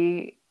if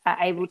you are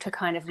able to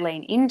kind of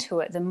lean into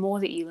it, the more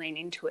that you lean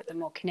into it, the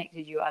more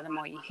connected you are, the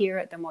more you hear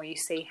it, the more you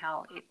see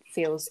how it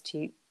feels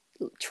to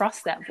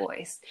trust that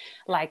voice.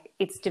 Like,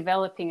 it's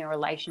developing a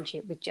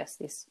relationship with just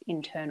this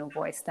internal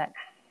voice that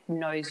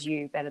knows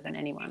you better than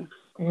anyone.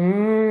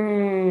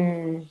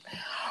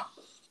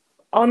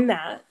 On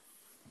that,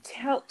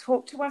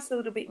 talk to us a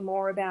little bit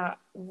more about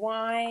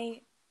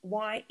why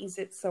is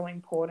it so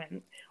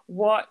important?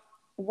 What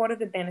are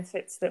the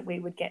benefits that we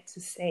would get to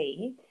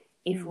see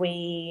if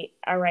we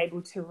are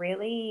able to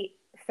really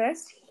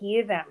first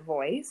hear that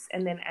voice,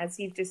 and then, as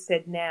you've just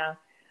said now,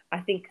 I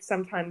think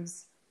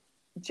sometimes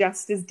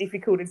just as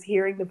difficult as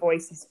hearing the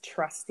voice is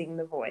trusting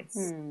the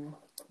voice.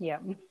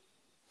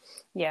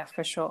 Yeah,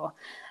 for sure.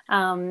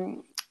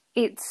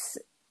 It's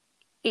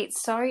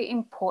so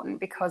important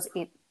because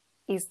it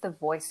is the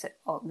voice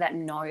that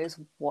knows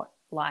what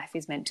life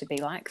is meant to be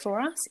like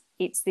for us.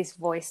 It's this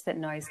voice that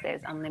knows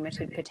there's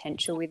unlimited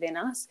potential within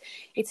us.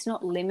 It's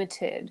not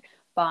limited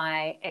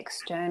by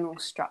external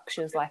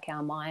structures like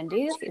our mind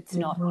is. It's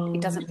not,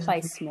 it doesn't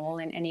play small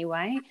in any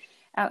way.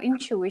 Our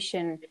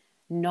intuition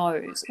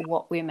knows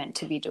what we're meant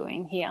to be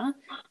doing here.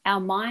 Our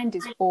mind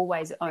is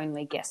always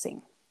only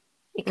guessing.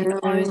 It can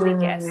only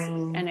guess,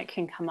 and it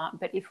can come up.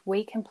 But if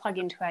we can plug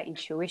into our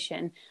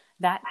intuition,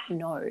 that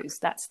knows.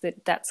 That's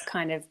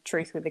kind of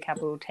truth with a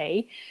capital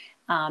T.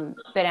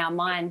 But our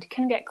mind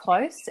can get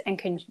close and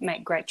can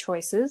make great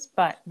choices,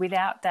 but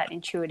without that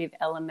intuitive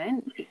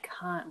element, we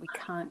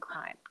can't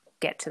quite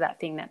get to that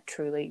thing that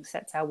truly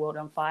sets our world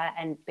on fire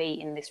and be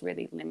in this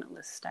really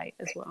limitless state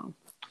as well.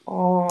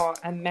 Oh,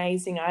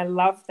 amazing. I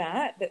love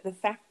that the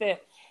fact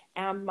that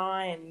our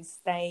minds,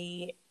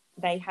 they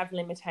have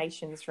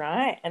limitations,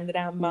 right? And that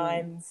our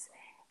minds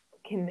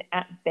can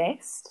at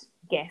best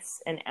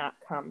guess an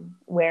outcome.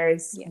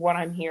 Whereas what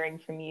I'm hearing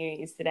from you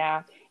is that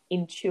our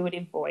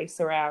intuitive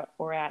voice or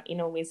our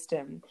inner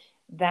wisdom,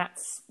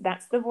 that's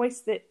the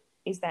voice that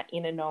is that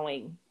inner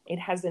knowing. It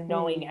has a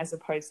knowing as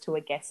opposed to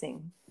a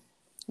guessing.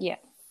 Yeah.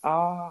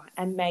 Oh,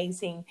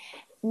 amazing.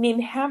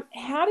 Mim, how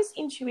does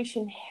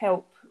intuition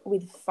help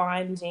with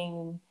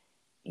finding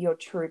your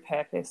true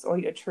purpose or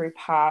your true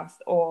path,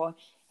 or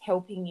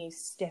helping you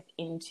step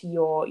into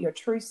your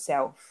true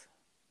self?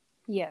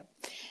 Yeah.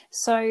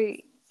 So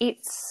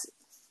it's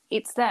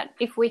that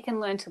if we can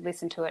learn to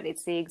listen to it,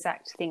 it's the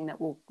exact thing that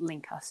will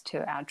link us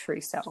to our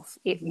true self.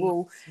 It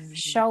will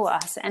show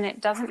us, and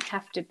it doesn't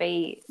have to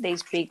be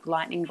these big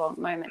lightning bolt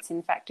moments.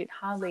 In fact, it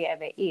hardly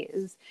ever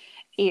is.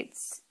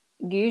 It's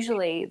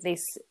usually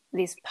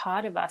this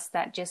part of us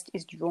that just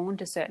is drawn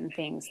to certain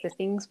things, the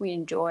things we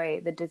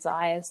enjoy, the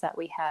desires that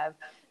we have,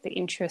 the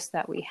interests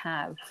that we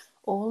have.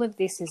 All of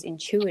this is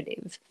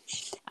intuitive.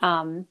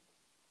 And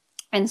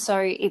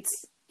so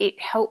it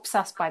helps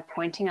us by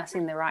pointing us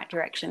in the right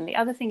direction. The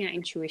other thing our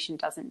intuition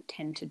doesn't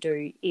tend to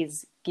do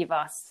is give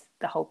us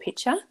the whole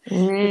picture,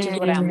 which is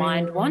what our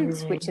mind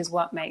wants, which is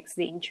what makes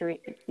listening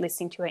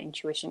to our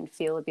intuition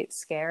feel a bit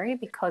scary,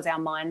 because our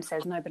mind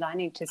says, no, but I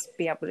need to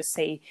be able to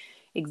see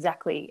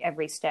exactly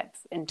every step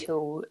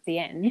until the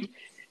end.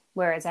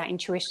 Whereas our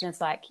intuition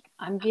is like,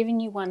 I'm giving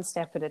you one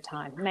step at a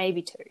time,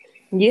 maybe two.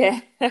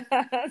 Yeah,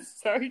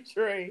 so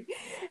true.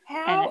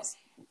 How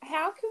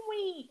can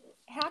we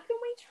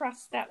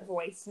trust that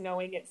voice,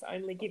 knowing it's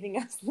only giving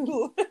us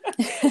little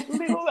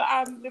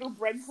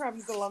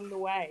breadcrumbs along the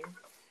way?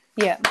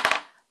 Yeah,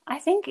 I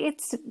think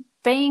it's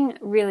being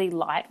really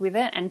light with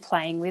it and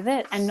playing with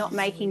it, and not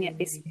making it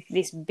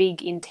this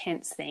big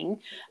intense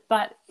thing,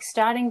 but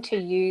starting to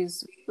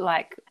use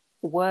like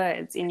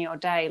words in your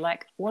day,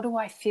 like, what do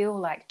I feel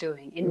like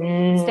doing,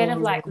 instead of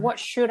like, what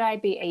should I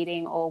be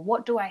eating, or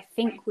what do I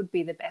think would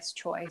be the best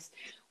choice?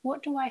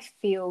 What do I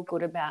feel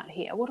good about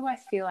here? What do I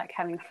feel like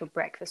having for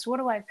breakfast? What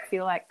do I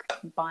feel like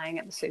buying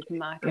at the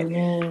supermarket?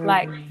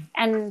 Like,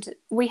 and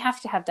we have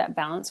to have that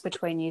balance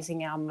between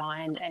using our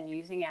mind and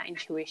using our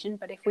intuition.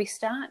 But if we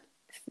start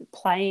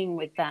playing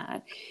with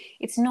that,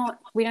 it's not,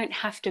 we don't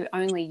have to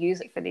only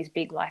use it for these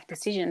big life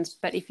decisions,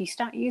 but if you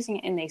start using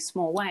it in these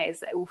small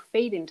ways, it will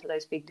feed into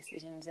those big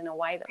decisions in a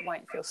way that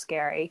won't feel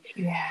scary.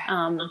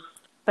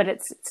 But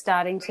it's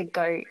starting to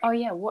go, oh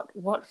yeah,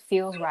 what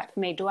feels right for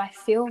me? Do I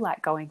feel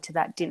like going to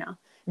that dinner?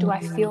 Do I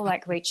feel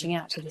like reaching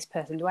out to this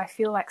person? Do I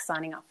feel like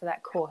signing up for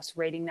that course,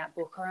 reading that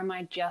book? Or am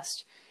I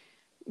just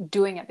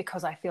doing it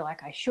because I feel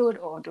like I should,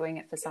 or doing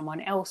it for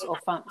someone else, or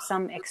for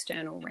some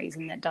external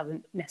reason that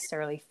doesn't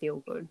necessarily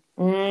feel good?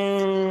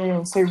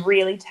 So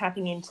really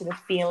tapping into the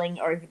feeling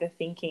over the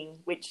thinking,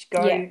 which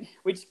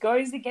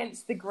goes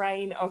against the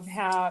grain of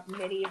how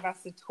many of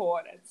us are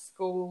taught at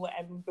school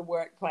and the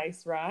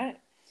workplace, right?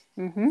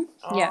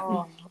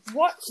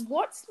 What's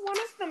one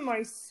of the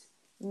most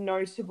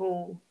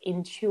notable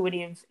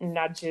intuitive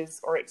nudges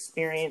or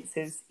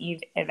experiences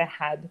you've ever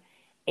had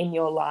in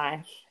your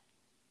life?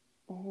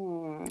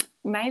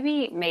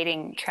 Maybe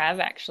meeting Trav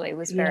actually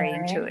was very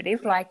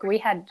intuitive. Like, we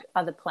had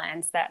other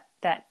plans that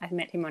I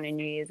met him on a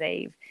New Year's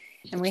Eve,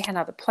 and we had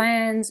other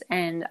plans,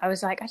 and I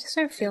was like, I just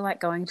don't feel like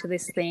going to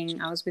this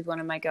thing. I was with one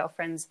of my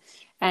girlfriends,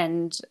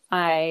 and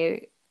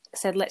I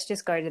said, let's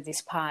just go to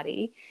this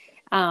party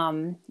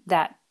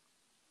that,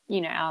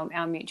 you know,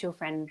 our mutual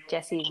friend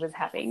Jessie was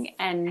having,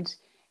 and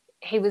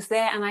he was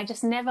there, and I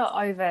just never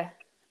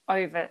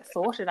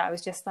overthought it. I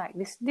was just like,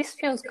 this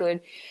feels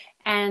good.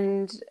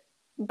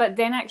 But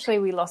then actually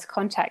we lost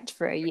contact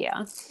for a year,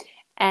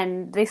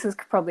 and this is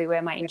probably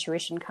where my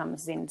intuition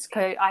comes in.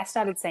 So I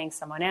started seeing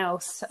someone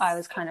else. I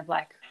was kind of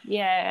like,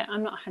 yeah,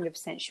 I'm not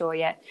 100% sure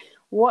yet.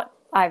 What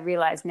I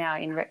realize now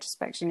in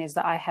retrospection is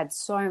that I had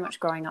so much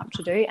growing up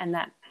to do, and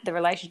that the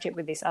relationship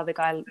with this other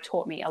guy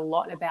taught me a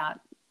lot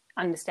about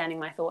understanding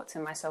my thoughts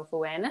and my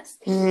self-awareness.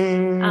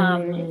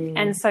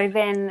 And so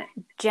then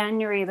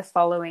January the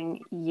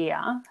following year,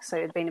 so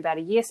it'd been about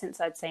a year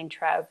since I'd seen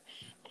Trav,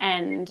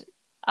 and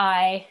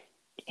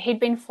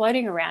he'd been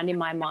floating around in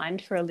my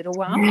mind for a little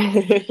while.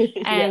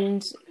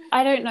 And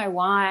I don't know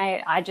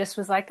why, I just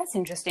was like, that's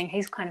interesting,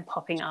 he's kind of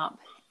popping up.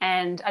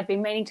 And I'd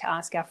been meaning to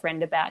ask our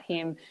friend about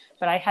him,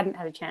 but I hadn't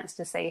had a chance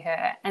to see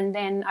her. And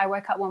then I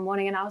woke up one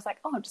morning and I was like,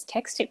 oh, I'll just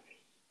text him,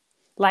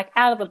 like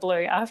out of the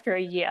blue after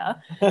a year,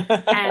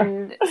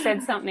 and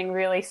said something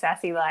really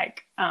sassy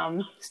like,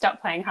 stop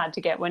playing hard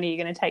to get, when are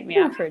you going to take me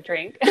out for a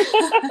drink?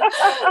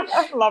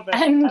 I love it.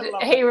 And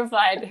he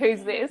replied,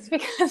 who's this?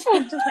 Because I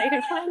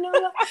deleted my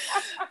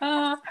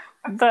number.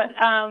 But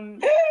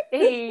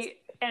he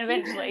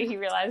eventually he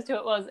realised who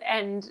it was,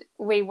 and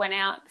we went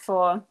out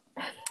for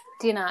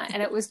dinner,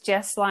 and it was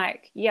just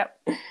like, yep,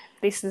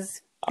 this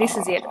is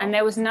it. And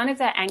there was none of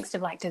that angst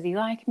of like, does he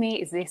like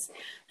me? Is this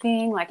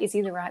thing, like, is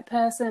he the right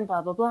person?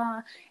 Blah, blah,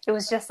 blah. It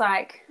was just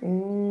like,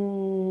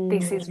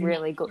 this is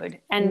really good.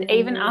 And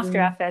even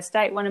after our first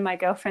date, one of my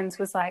girlfriends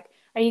was like,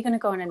 are you going to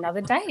go on another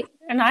date?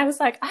 And I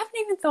was like, I haven't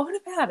even thought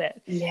about it.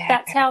 Yeah.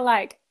 That's how,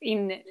 like,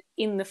 in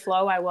the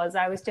flow I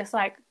was just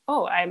like,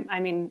 oh,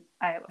 I mean,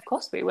 of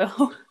course we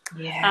will.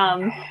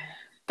 Yeah.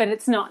 But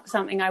it's not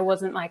something, I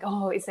wasn't like,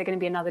 oh, is there going to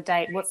be another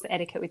date? What's the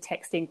etiquette with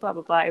texting? Blah,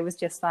 blah, blah. It was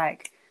just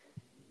like,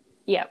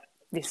 yeah,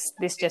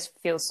 this just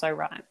feels so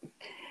right.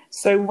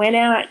 So when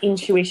our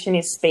intuition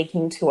is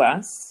speaking to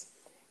us,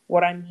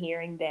 what I'm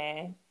hearing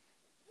there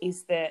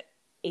is that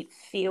it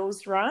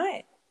feels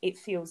right, it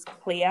feels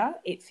clear,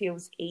 it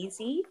feels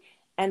easy,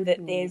 and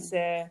that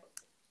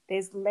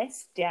there's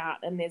less doubt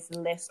and there's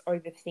less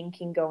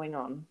overthinking going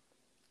on.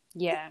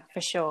 Yeah,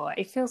 for sure.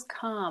 It feels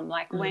calm.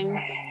 Like when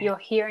you're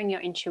hearing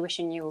your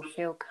intuition, you will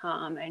feel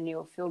calm and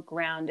you'll feel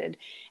grounded,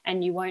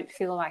 and you won't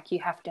feel like you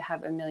have to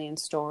have a million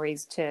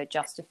stories to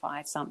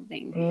justify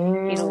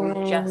something.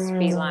 It'll just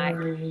be like,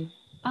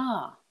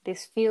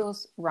 this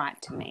feels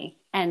right to me.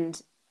 And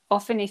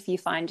often if you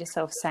find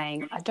yourself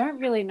saying, I don't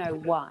really know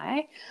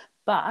why,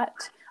 but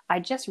I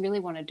just really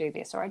want to do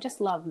this, or I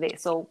just love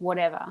this, or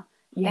whatever,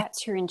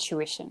 that's your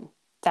intuition.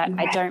 That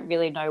I don't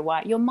really know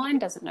why. Your mind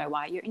doesn't know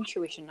why. Your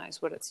intuition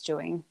knows what it's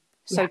doing.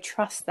 So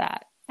trust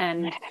that.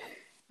 And,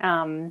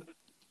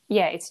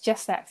 it's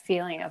just that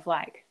feeling of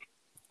like,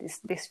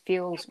 this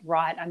feels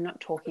right. I'm not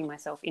talking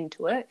myself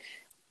into it.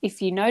 If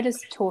you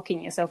notice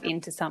talking yourself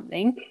into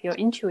something, your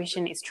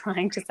intuition is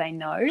trying to say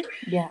no.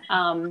 Yeah.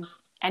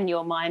 And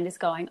your mind is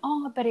going,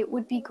 oh, but it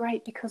would be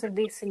great because of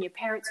this, and your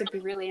parents would be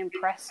really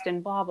impressed,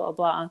 and blah, blah,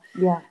 blah.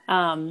 Yeah.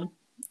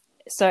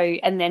 So,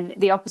 and then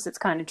the opposite's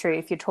kind of true.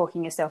 If you're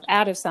talking yourself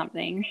out of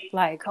something,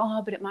 like,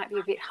 oh, but it might be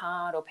a bit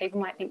hard, or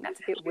people might think that's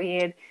a bit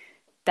weird,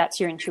 that's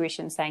your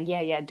intuition saying,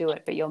 yeah, do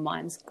it. But your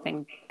mind's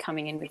then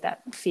coming in with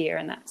that fear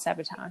and that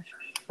sabotage.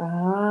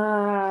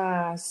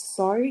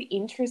 So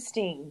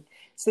interesting.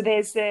 So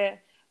there's a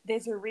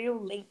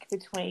real link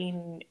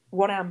between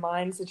what our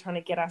minds are trying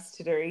to get us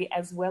to do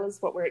as well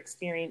as what we're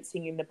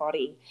experiencing in the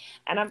body.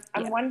 And I'm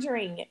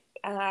wondering,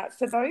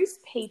 for those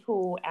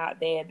people out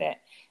there that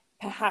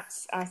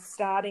perhaps are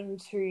starting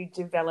to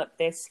develop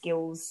their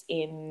skills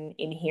in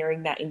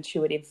hearing that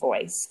intuitive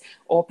voice,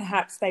 or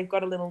perhaps they've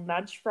got a little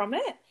nudge from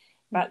it,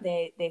 but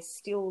they're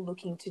still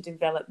looking to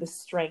develop the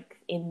strength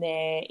in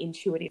their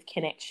intuitive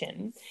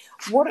connection.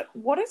 What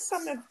are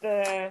some of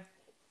the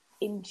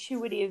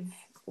intuitive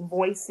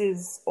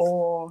voices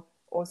or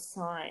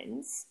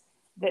signs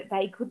that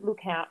they could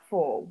look out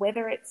for,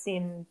 whether it's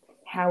in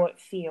how it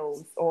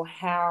feels or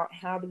how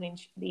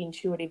the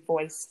intuitive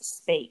voice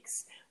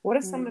speaks? What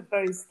are some of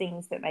those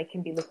things that they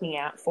can be looking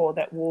out for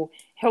that will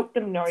help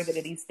them know that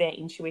it is their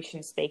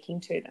intuition speaking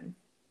to them?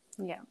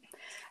 Yeah.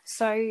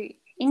 So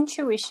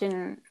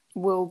intuition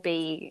will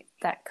be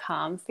that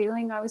calm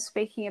feeling I was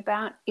speaking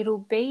about.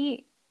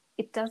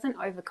 It doesn't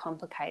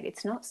overcomplicate.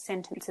 It's not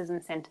sentences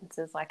and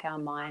sentences like our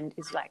mind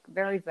is, like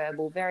very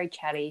verbal, very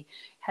chatty,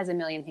 has a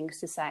million things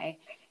to say.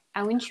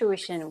 Our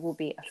intuition will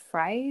be a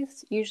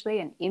phrase, usually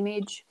an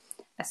image,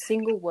 a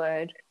single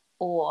word,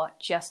 or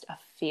just a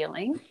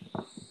feeling,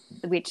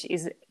 which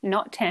is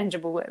not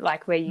tangible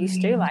like we're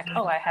used to, like,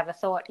 oh, I have a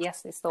thought.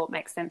 Yes, this thought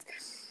makes sense.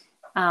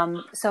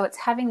 So it's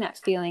having that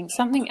feeling.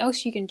 Something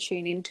else you can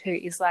tune into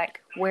is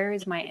like, where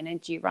is my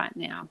energy right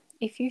now?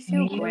 If you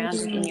feel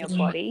grounded in your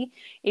body,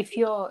 if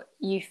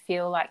you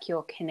feel like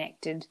you're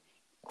connected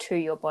to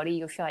your body,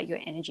 you'll feel like your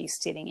energy is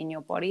sitting in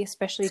your body.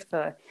 Especially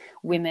for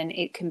women,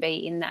 it can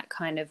be in that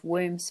kind of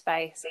womb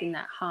space, in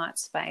that heart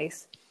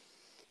space,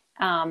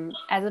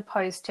 as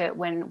opposed to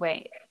when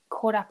we're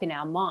caught up in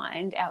our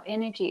mind. Our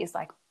energy is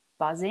like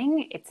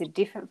buzzing. It's a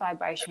different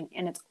vibration,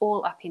 and it's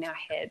all up in our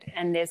head,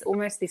 and there's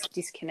almost this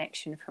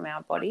disconnection from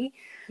our body.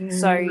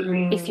 So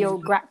if you're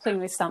grappling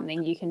with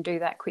something, you can do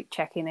that quick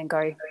check-in and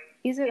go,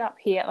 is it up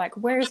here? Like,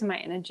 where is my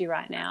energy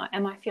right now?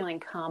 Am I feeling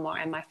calm, or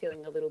am I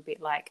feeling a little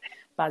bit like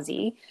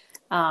buzzy?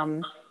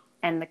 And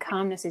the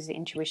calmness is the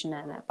intuition,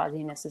 and that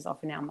buzziness is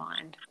often our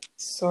mind.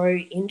 So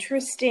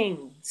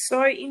interesting.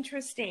 So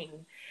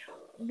interesting.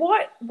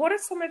 What are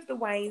some of the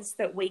ways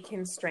that we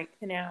can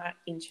strengthen our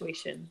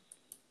intuition?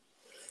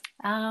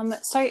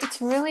 So it's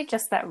really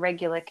just that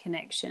regular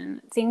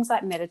connection. Things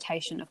like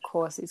meditation, of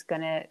course,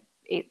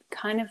 it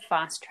kind of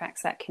fast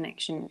tracks that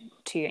connection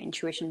to your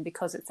intuition,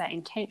 because it's that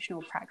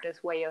intentional practice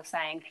where you're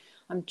saying,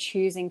 I'm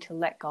choosing to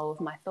let go of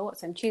my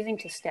thoughts. I'm choosing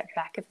to step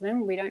back of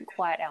them. We don't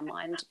quiet our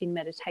mind in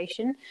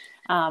meditation.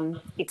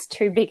 It's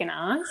too big an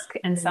ask.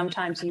 And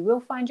sometimes you will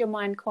find your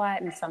mind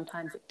quiet, and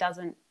sometimes it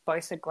doesn't.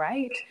 Both are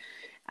great.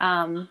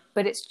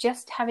 But it's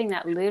just having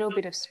that little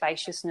bit of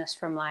spaciousness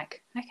from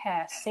like, okay,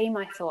 I see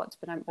my thoughts,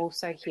 but I'm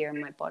also here in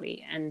my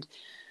body, and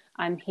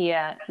I'm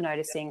here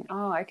noticing,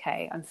 oh,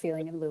 okay, I'm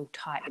feeling a little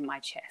tight in my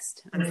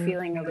chest. I'm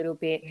feeling a little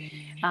bit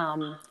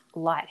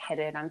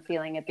lightheaded. I'm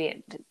feeling a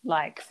bit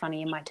like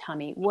funny in my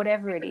tummy.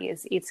 Whatever it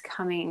is, it's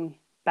coming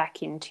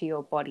back into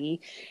your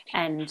body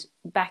and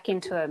back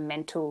into a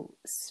mental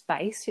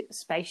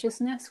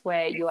spaciousness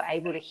where you're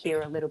able to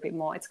hear a little bit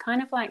more. It's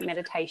kind of like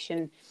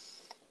meditation.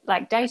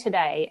 Like day to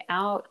day,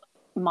 our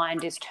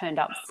mind is turned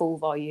up full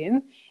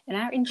volume, and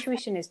our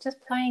intuition is just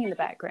playing in the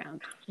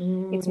background.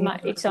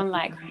 It's on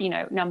like,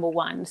 number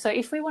one. So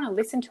if we want to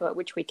listen to it,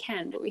 which we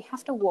can, but we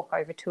have to walk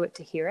over to it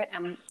to hear it.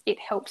 And it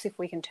helps if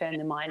we can turn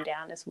the mind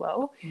down as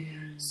well.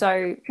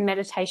 So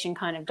meditation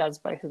kind of does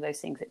both of those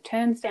things. It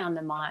turns down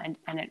the mind,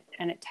 and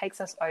it takes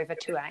us over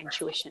to our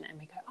intuition, and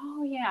we go,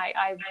 oh yeah,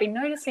 I've been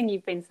noticing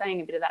you've been saying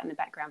a bit of that in the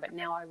background, but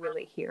now I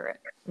really hear it.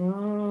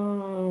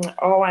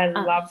 Oh, I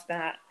love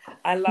that.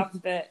 I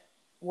love that.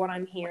 What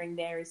I'm hearing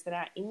there is that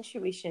our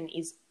intuition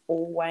is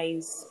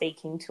always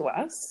speaking to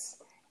us.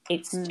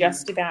 It's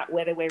just about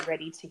whether we're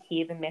ready to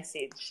hear the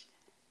message.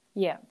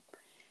 Yeah.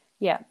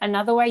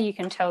 Another way you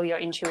can tell your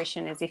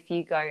intuition is if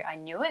you go, I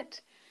knew it.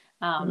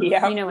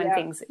 When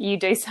things, you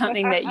do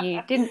something that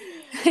you didn't,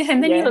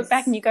 and then you look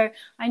back and you go,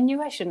 I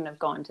knew I shouldn't have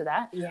gone to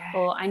that.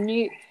 Or I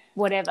knew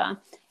whatever.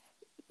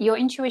 Your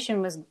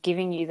intuition was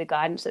giving you the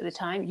guidance at the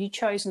time. You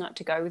chose not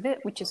to go with it,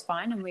 which is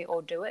fine, and we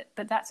all do it.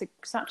 But that's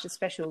such a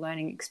special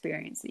learning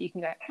experience that you can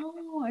go,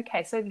 oh,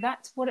 okay, so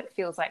that's what it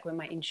feels like when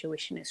my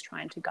intuition is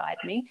trying to guide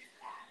me.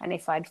 And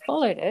if I'd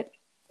followed it,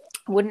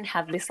 I wouldn't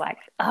have this like,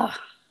 oh,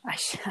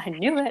 I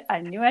knew it.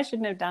 I knew I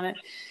shouldn't have done it.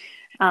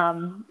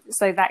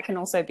 So that can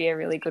also be a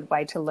really good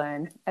way to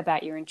learn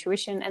about your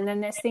intuition. And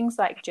then there's things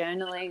like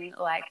journaling,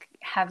 like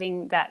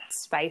having that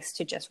space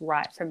to just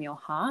write from your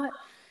heart.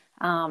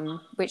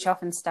 Which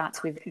often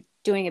starts with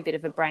doing a bit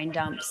of a brain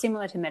dump,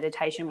 similar to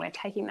meditation. We're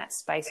taking that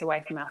space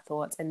away from our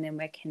thoughts, and then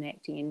we're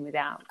connecting in with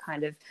our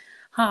kind of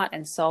heart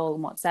and soul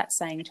and what's that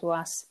saying to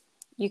us.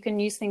 You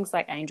can use things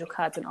like angel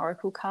cards and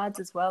oracle cards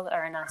as well, that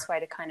are a nice way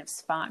to kind of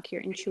spark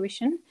your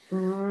intuition,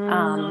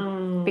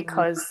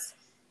 because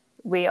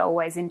we are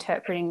always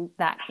interpreting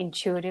that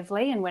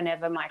intuitively. And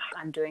whenever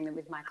I'm doing them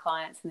with my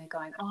clients and they're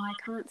going, oh, I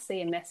can't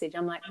see a message,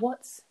 I'm like,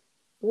 what's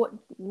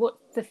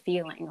the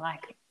feeling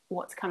like?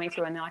 What's coming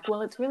through? And they're like,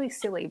 well, it's really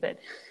silly, but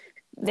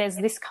there's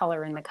this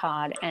color in the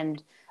card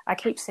and I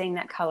keep seeing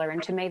that color,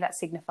 and to me that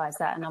signifies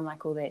that. And I'm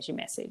like, well, there's your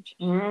message.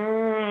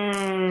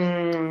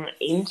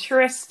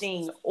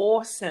 Interesting.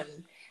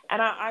 Awesome.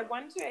 And I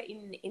wonder,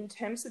 in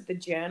terms of the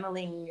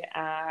journaling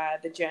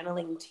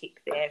tip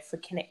there for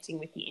connecting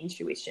with your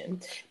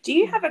intuition, do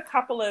you have a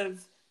couple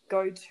of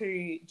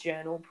go-to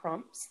journal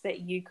prompts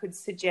that you could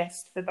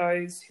suggest for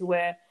those who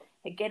are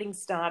getting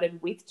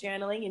started with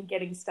journaling and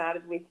getting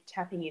started with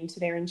tapping into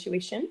their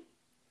intuition?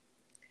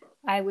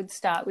 I would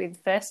start with,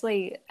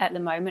 firstly, at the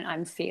moment,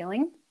 I'm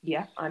feeling.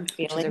 Yeah, I'm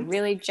feeling. Which is a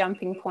really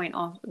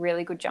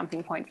good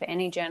jumping point for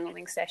any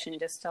journaling session,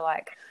 just to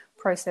like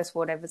process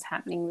whatever's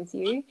happening with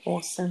you.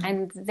 Awesome.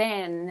 And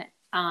then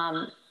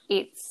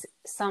it's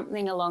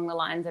something along the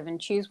lines of, and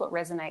choose what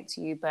resonates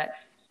you, but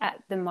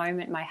at the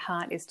moment my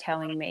heart is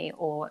telling me,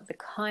 or the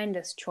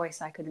kindest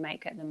choice I could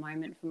make at the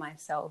moment for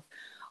myself,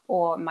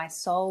 or my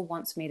soul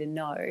wants me to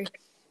know.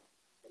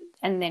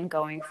 And then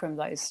going from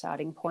those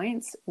starting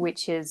points,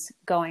 which is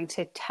going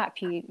to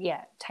take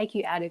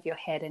you out of your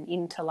head and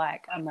into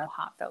like a more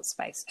heartfelt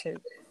space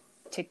to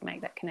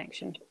make that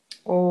connection.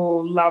 Oh,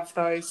 love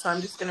those. So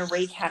I'm just going to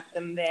recap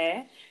them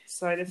there.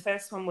 So the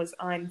first one was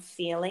I'm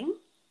feeling,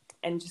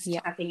 and just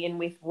tapping in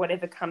with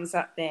whatever comes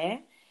up there.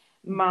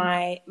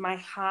 My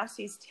heart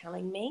is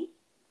telling me.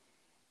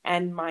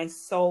 and my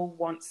soul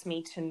wants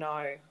me to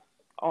know.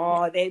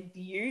 Oh, they're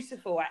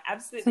beautiful. I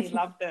absolutely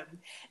love them.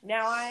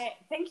 Now, I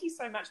thank you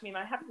so much, Mim.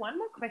 I have one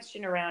more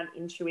question around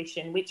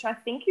intuition, which I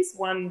think is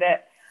one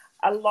that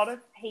a lot of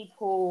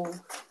people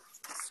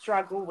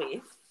struggle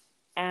with,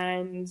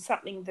 and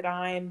something that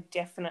I am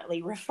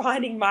definitely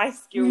refining my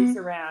skills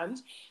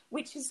around,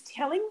 which is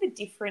telling the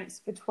difference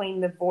between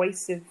the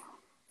voice of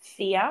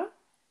fear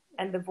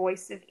and the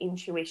voice of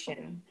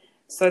intuition.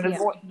 So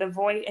the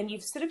voice, and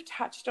you've sort of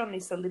touched on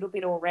this a little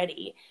bit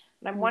already,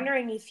 and I'm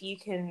wondering if you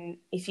can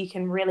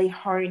really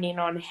hone in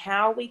on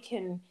how we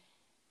can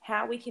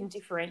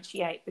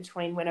differentiate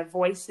between when a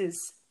voice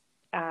is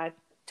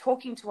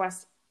talking to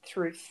us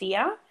through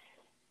fear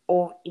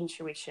or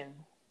intuition.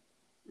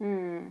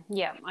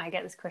 Yeah, I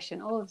get this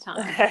question all the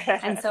time.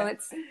 And so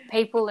it's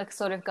people are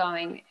sort of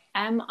going,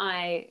 am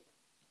I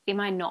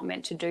not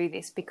meant to do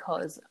this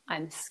because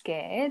I'm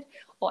scared?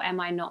 Or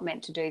am I not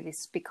meant to do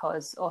this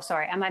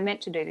am I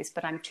meant to do this,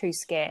 but I'm too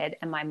scared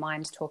and my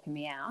mind's talking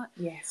me out?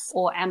 Yes.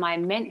 Or am I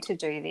meant to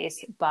do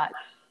this, but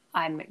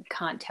I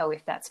can't tell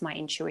if that's my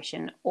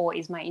intuition? Or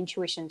is my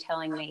intuition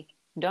telling me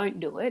don't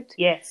do it?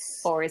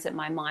 Yes. Or is it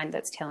my mind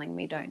that's telling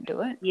me don't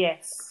do it?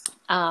 Yes.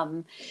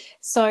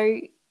 So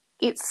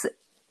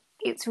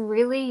it's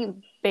really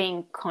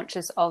being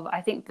conscious of,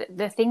 I think that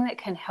the thing that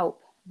can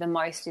help the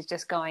most is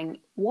just going,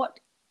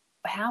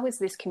 how is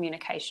this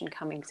communication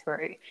coming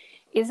through?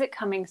 Is it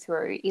coming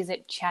through? Is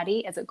it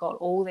chatty? Has it got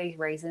all these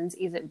reasons?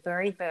 Is it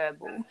very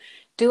verbal?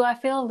 Do I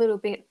feel a little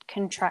bit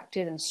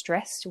contracted and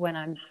stressed when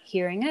I'm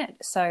hearing it?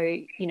 So,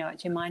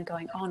 it's your mind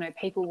going, oh no,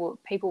 people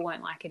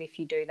won't like it if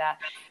you do that.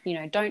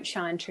 Don't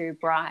shine too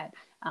bright.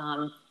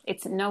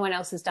 It's no one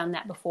else has done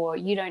that before.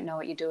 You don't know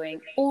what you're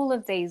doing. All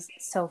of these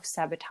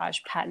self-sabotage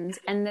patterns,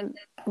 and the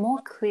more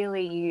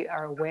clearly you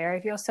are aware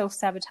of your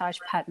self-sabotage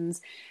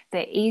patterns,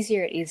 the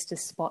easier it is to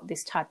spot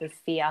this type of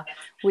fear,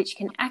 which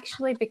can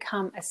actually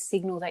become a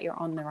signal that you're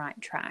on the right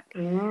track.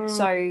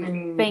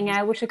 So being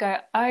able to go,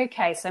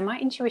 okay, so my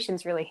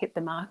intuition's really hit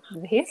the mark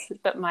with this,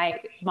 but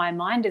my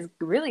mind is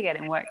really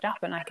getting worked up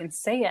and I can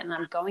see it and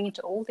I'm going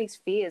into all these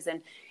fears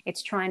and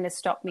it's trying to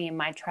stop me in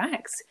my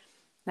tracks.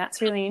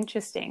 That's really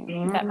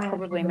interesting. That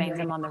probably means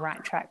I'm on the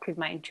right track with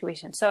my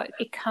intuition. So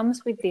it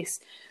comes with this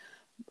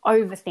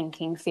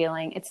overthinking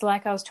feeling. It's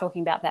like I was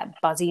talking about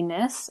that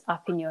buzziness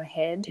up in your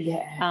head.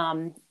 Yeah.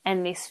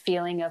 And this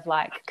feeling of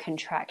like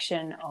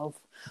contraction of,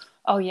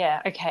 oh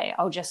yeah, okay,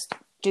 I'll just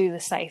do the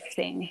safe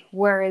thing.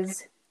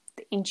 Whereas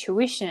the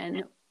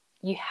intuition,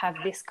 you have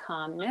this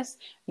calmness,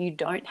 you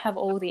don't have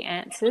all the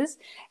answers,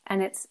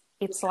 and it's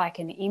like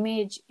an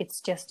image,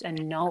 it's just a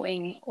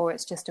knowing, or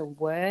it's just a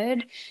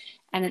word.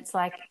 And it's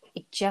like,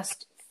 it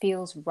just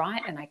feels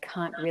right and I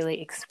can't really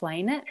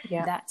explain it.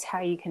 Yeah. That's how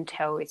you can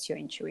tell it's your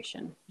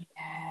intuition.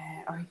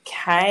 Yeah,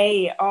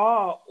 okay.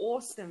 Oh,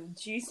 awesome.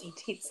 Juicy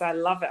tips. I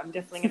love it. I'm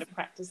definitely going to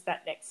practice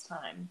that next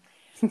time.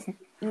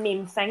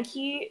 Mim, thank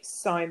you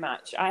so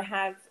much. I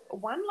have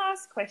one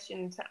last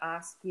question to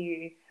ask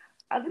you,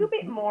 a little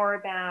bit more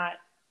about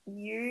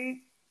you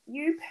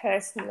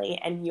personally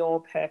and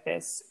your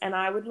purpose. And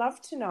I would love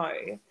to know,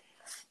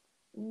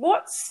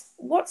 what's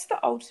the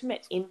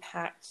ultimate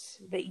impact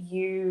that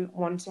you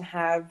want to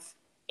have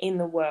in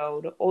the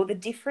world, or the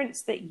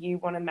difference that you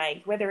want to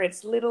make, whether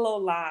it's little or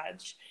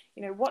large?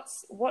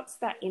 What's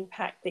that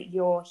impact that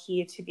you're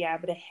here to be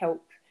able to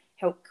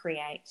help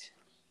create?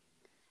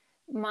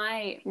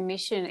 My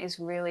mission is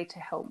really to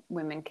help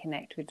women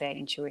connect with their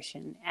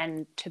intuition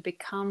and to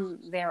become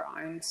their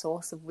own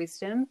source of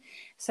wisdom,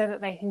 so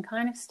that they can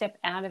kind of step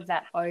out of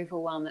that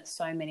overwhelm that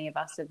so many of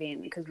us are in,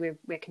 because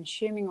we're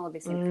consuming all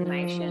this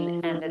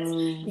information and it's,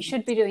 you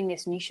should be doing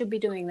this and you should be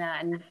doing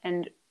that.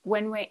 And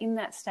when we're in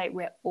that state,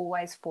 we're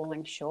always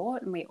falling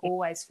short and we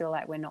always feel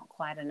like we're not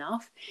quite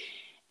enough.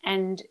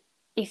 And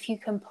if you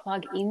can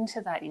plug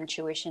into that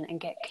intuition and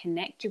get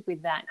connected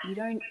with that, you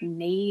don't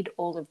need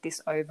all of this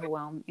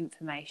overwhelmed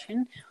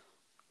information.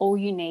 All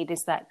you need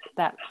is that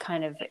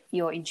kind of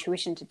your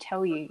intuition to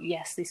tell you,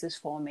 yes, this is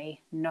for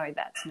me. No,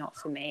 that's not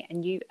for me.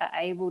 And you are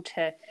able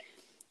to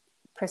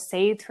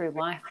proceed through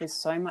life with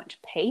so much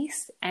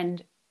peace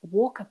and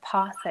walk a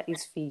path that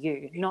is for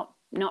you,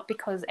 not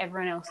because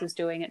everyone else is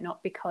doing it,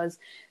 not because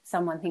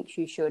someone thinks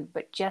you should,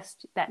 but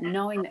just that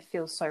knowing that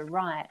feels so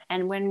right.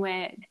 And when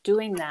we're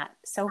doing that,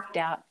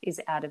 self-doubt is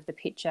out of the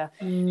picture,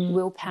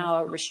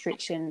 willpower,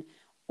 restriction,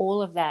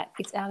 all of that,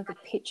 it's out of the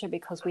picture,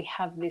 because we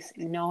have this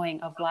knowing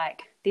of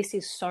like, this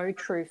is so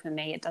true for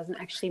me. It doesn't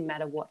actually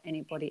matter what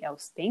anybody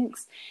else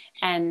thinks.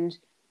 And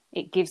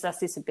it gives us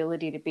this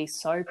ability to be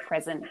so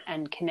present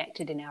and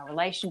connected in our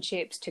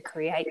relationships, to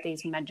create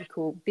these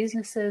magical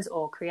businesses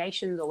or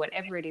creations or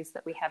whatever it is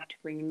that we have to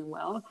bring in the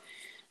world.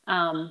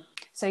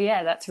 So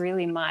yeah, that's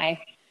really my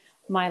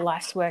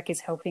life's work,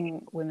 is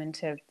helping women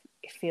to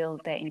feel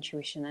their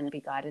intuition and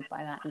be guided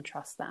by that and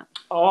trust that.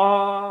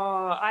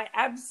 Oh, I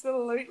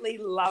absolutely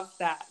love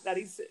that. That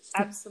is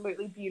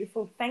absolutely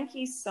beautiful. Thank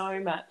you so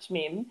much,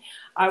 Mim.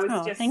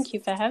 Thank you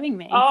for having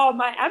me. Oh,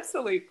 my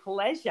absolute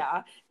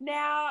pleasure.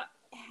 Now,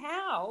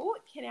 how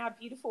can our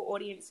beautiful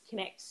audience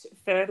connect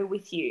further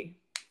with you?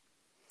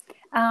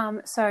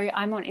 So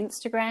I'm on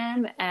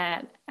Instagram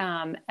at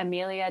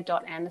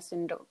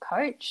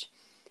amelia.anderson.coach.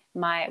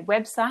 My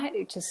website,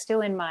 which is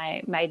still in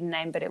my maiden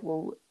name, but it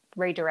will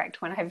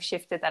redirect when I've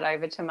shifted that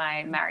over to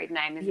my married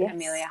name, is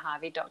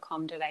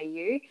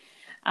ameliaharvey.com.au.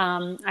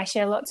 I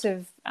share lots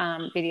of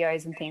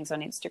videos and things on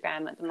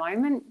Instagram at the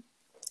moment.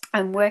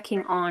 I'm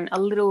working on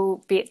a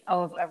little bit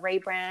of a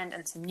rebrand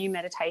and some new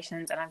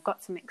meditations, and I've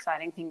got some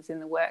exciting things in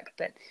the works,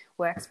 but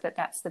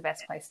that's the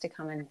best place to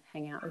come and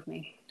hang out with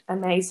me.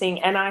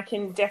 Amazing. And I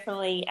can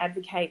definitely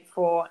advocate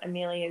for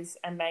Amelia's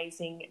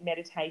amazing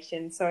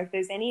meditation. So if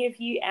there's any of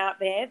you out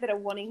there that are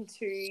wanting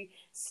to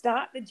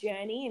start the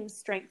journey in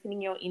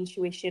strengthening your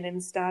intuition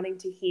and starting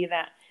to hear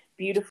that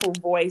beautiful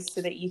voice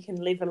so that you can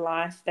live a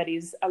life that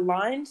is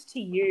aligned to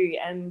you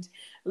and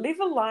live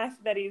a life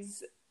that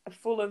is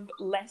full of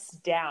less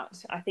doubt,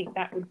 I think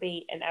that would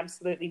be an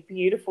absolutely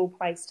beautiful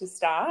place to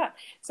start.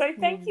 So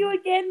thank you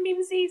again,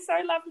 Mimsy. So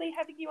lovely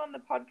having you on the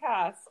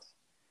podcast.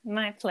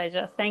 My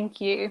pleasure.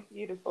 Thank you.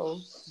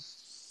 Beautiful.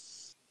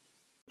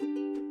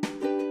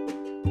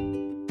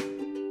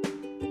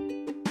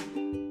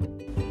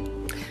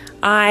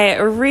 I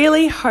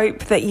really hope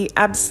that you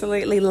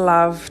absolutely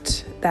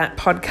loved that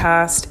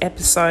podcast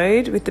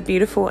episode with the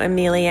beautiful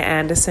Amelia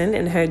Anderson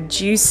and her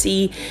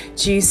juicy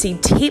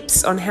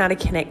tips on how to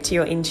connect to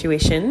your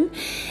intuition.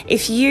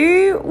 If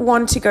you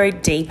want to go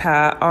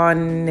deeper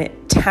on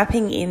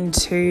tapping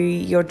into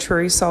your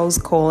true soul's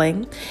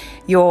calling,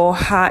 your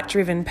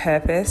heart-driven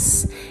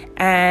purpose,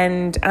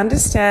 and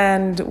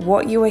understand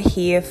what you are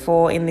here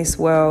for in this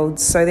world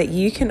so that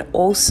you can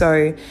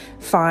also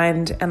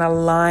find an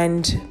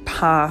aligned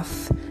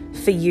path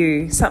for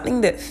you,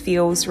 something that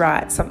feels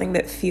right, something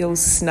that feels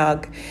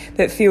snug,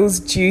 that feels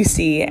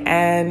juicy,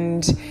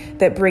 and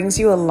that brings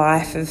you a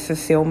life of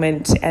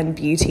fulfillment and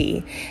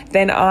beauty,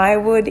 then I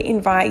would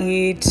invite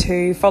you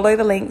to follow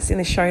the links in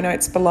the show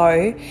notes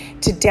below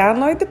to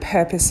download the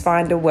Purpose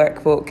Finder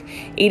workbook.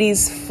 It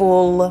is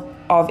full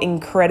of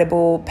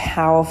incredible,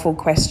 powerful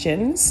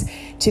questions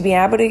to be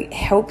able to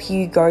help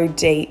you go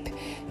deep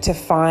to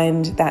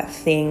find that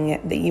thing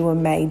that you were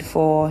made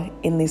for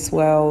in this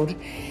world,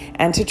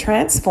 and to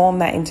transform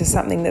that into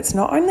something that's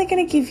not only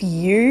going to give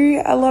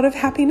you a lot of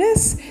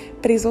happiness,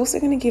 but is also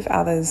going to give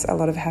others a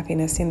lot of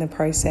happiness in the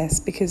process,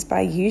 because by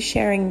you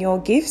sharing your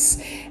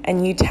gifts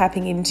and you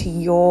tapping into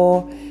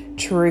your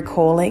true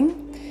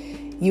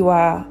calling, you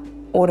are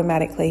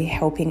automatically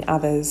helping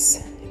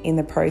others in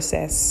the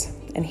process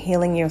and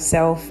healing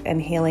yourself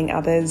and healing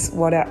others.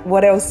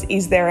 What else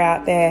is there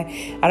out there?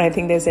 I don't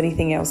think there's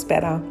anything else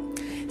better.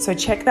 So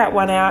check that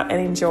one out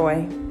and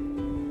enjoy.